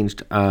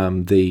changed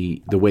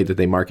the way that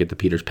they market the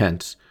Peter's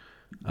Pence.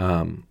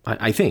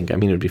 I think. I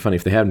mean, it would be funny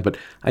if they hadn't, but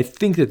I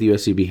think that the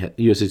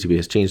USCCB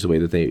has changed the way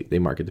that they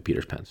market the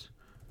Peter's Pence.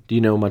 Do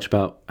you know much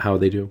about how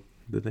they do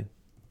the thing?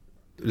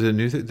 The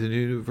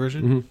new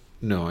version? Mm-hmm.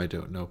 No, I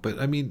don't know. But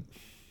I mean,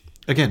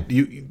 again,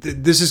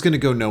 this is going to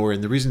go nowhere,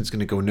 and the reason it's going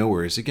to go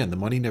nowhere is, again, the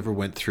money never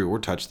went through or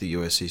touched the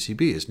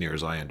USCCB, as near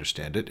as I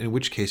understand it. In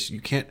which case,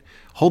 you can't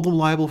hold them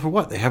liable for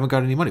what? They haven't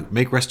got any money.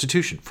 Make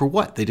restitution for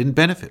what? They didn't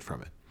benefit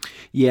from it.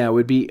 Yeah, it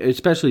would be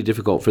especially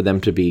difficult for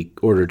them to be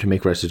ordered to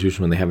make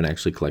restitution when they haven't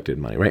actually collected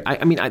money, right?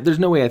 I mean, there's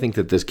no way I think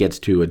that this gets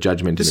to a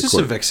judgment in the court. This is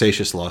a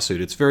vexatious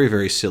lawsuit. It's very,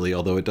 very silly,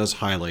 although it does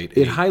highlight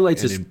a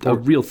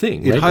real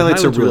thing, right? It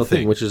highlights a real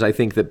thing. Which is, I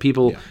think, that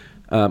people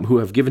who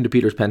have given to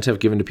Peter's Pence have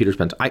given to Peter's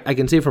Pence. I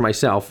can say for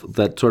myself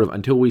that sort of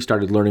until we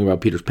started learning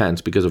about Peter's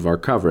Pence because of our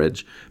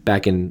coverage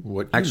back in...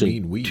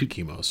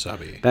 Kimo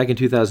Sabe? Back in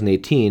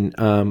 2018,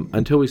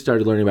 until we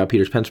started learning about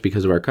Peter's Pence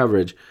because of our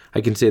coverage,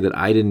 I can say that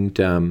I didn't...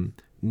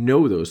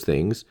 know those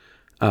things,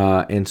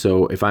 and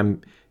so if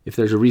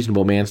there's a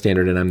reasonable man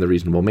standard and I'm the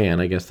reasonable man,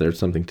 I guess there's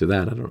something to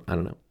that. I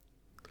don't know.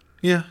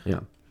 Yeah.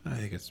 I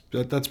think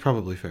that's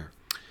probably fair.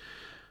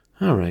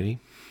 All righty.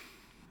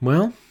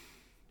 Well,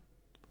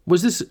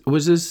 was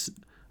this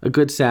a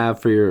good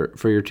salve for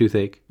your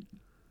toothache?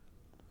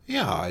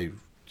 Yeah.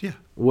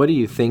 What do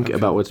you think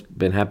about what's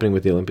been happening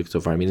with the Olympics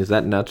so far? I mean, is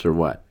that nuts or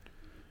what?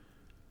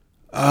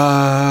 What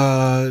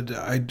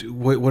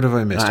have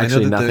I missed?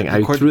 Actually, nothing.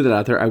 I threw that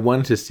out there. I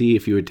wanted to see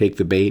if you would take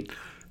the bait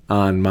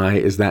on my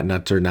 "is that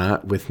nuts or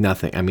not" with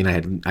nothing. I mean, I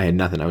had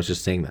nothing. I was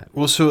just saying that.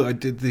 Well, so I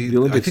did the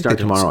Olympics start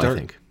tomorrow. I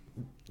think.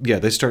 Yeah,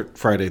 they start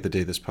Friday, the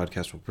day this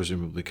podcast will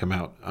presumably come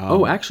out.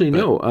 No.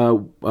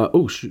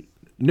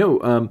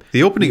 No.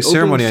 The opening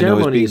ceremony I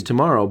know is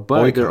tomorrow,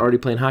 but they're already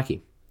playing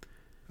hockey.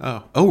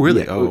 Oh,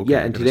 really? Yeah, okay. Yeah,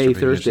 and today,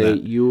 Thursday,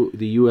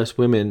 the U.S.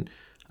 women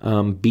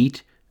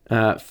beat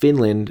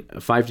Finland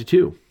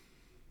 5-2.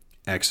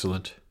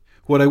 Excellent.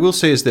 What I will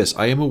say is this: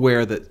 I am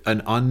aware that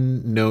an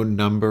unknown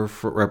number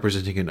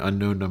representing an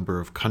unknown number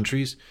of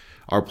countries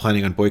are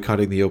planning on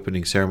boycotting the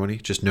opening ceremony,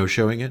 just no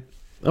showing it.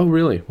 Oh,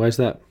 really? Why is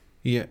that?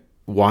 Yeah.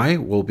 Why?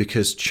 Well,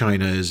 because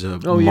China is a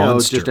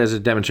monster. Yeah, just as a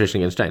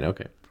demonstration against China.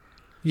 Okay.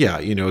 Yeah,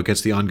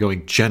 against the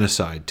ongoing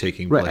genocide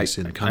taking place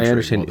in the country. I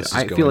understand.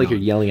 I feel like you're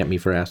yelling at me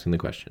for asking the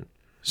question.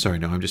 Sorry,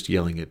 no, I'm just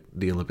yelling at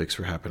the Olympics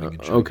for happening in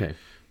China. Okay.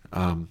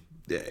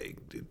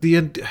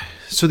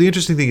 So the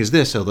interesting thing is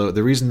this, although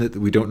the reason that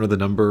we don't know the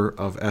number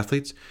of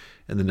athletes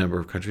and the number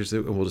of countries,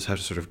 and we'll just have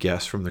to sort of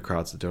guess from the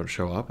crowds that don't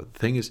show up. The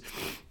thing is,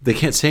 they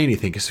can't say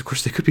anything because, of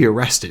course, they could be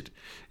arrested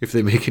if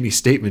they make any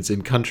statements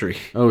in country.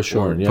 Oh,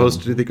 sure. Or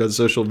post anything on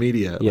social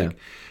media. Yeah.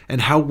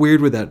 And how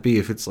weird would that be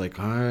if it's like,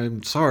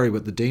 I'm sorry,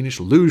 but the Danish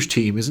luge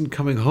team isn't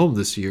coming home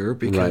this year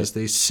because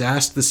they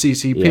sassed the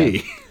CCP.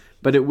 Yeah.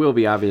 But it will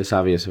be obvious.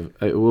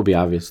 It will be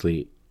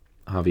obviously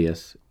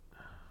obvious.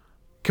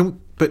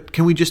 Can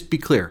we just be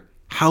clear?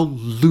 How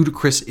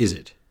ludicrous is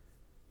it?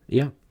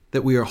 Yeah.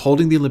 that we are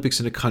holding the Olympics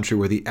in a country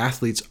where the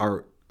athletes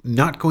are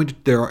not going to,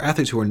 there are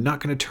athletes who are not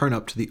going to turn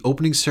up to the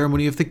opening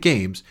ceremony of the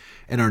games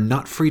and are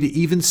not free to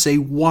even say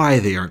why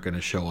they aren't going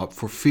to show up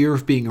for fear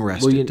of being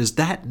arrested. Does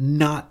that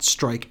not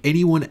strike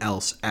anyone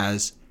else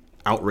as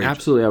outrageous?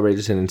 Absolutely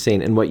outrageous and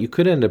insane. And what you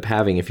could end up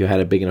having if you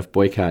had a big enough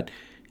boycott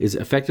is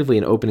effectively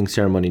an opening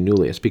ceremony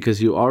nullius,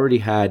 because you already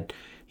had,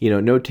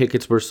 no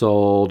tickets were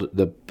sold.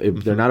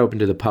 They're not open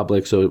to the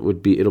public, so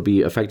it'll be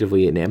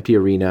effectively an empty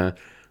arena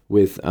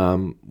with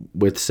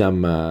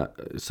some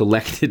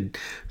selected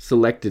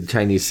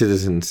Chinese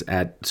citizens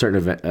at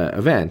certain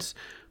events,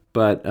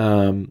 but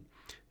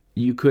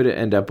you could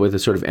end up with a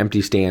sort of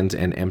empty stands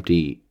and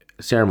empty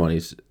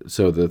ceremonies.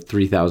 So the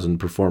 3,000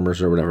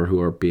 performers or whatever who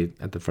are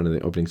at the front of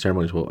the opening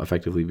ceremonies will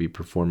effectively be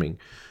performing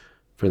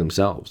for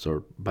themselves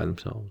or by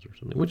themselves or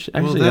something. Which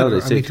actually,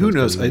 who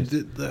knows?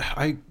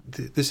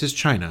 This is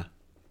China.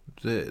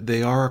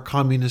 They are a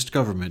communist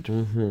government.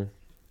 Mm-hmm.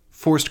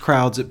 Forced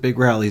crowds at big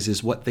rallies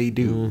is what they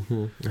do.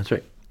 Mm-hmm. That's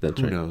right.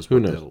 Who knows? Who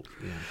knows?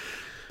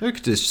 They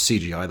could just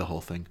CGI the whole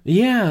thing.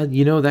 Yeah,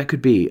 that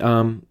could be.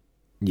 I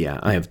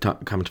have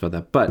comments about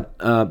that. But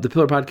the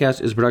Pillar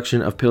Podcast is a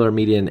production of Pillar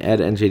Media and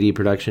Ed and JD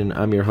Production.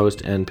 I'm your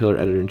host and Pillar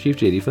Editor-in-Chief,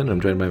 JD Flynn. I'm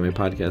joined by my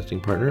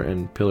podcasting partner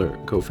and Pillar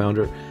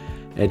co-founder,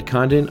 Ed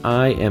Condon.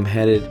 I am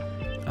headed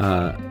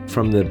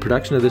from the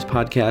production of this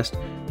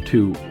podcast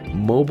to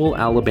Mobile,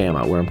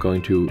 Alabama, where I'm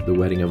going to the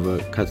wedding of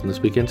a cousin this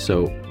weekend.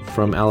 So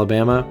from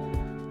Alabama,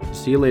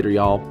 see you later,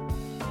 y'all.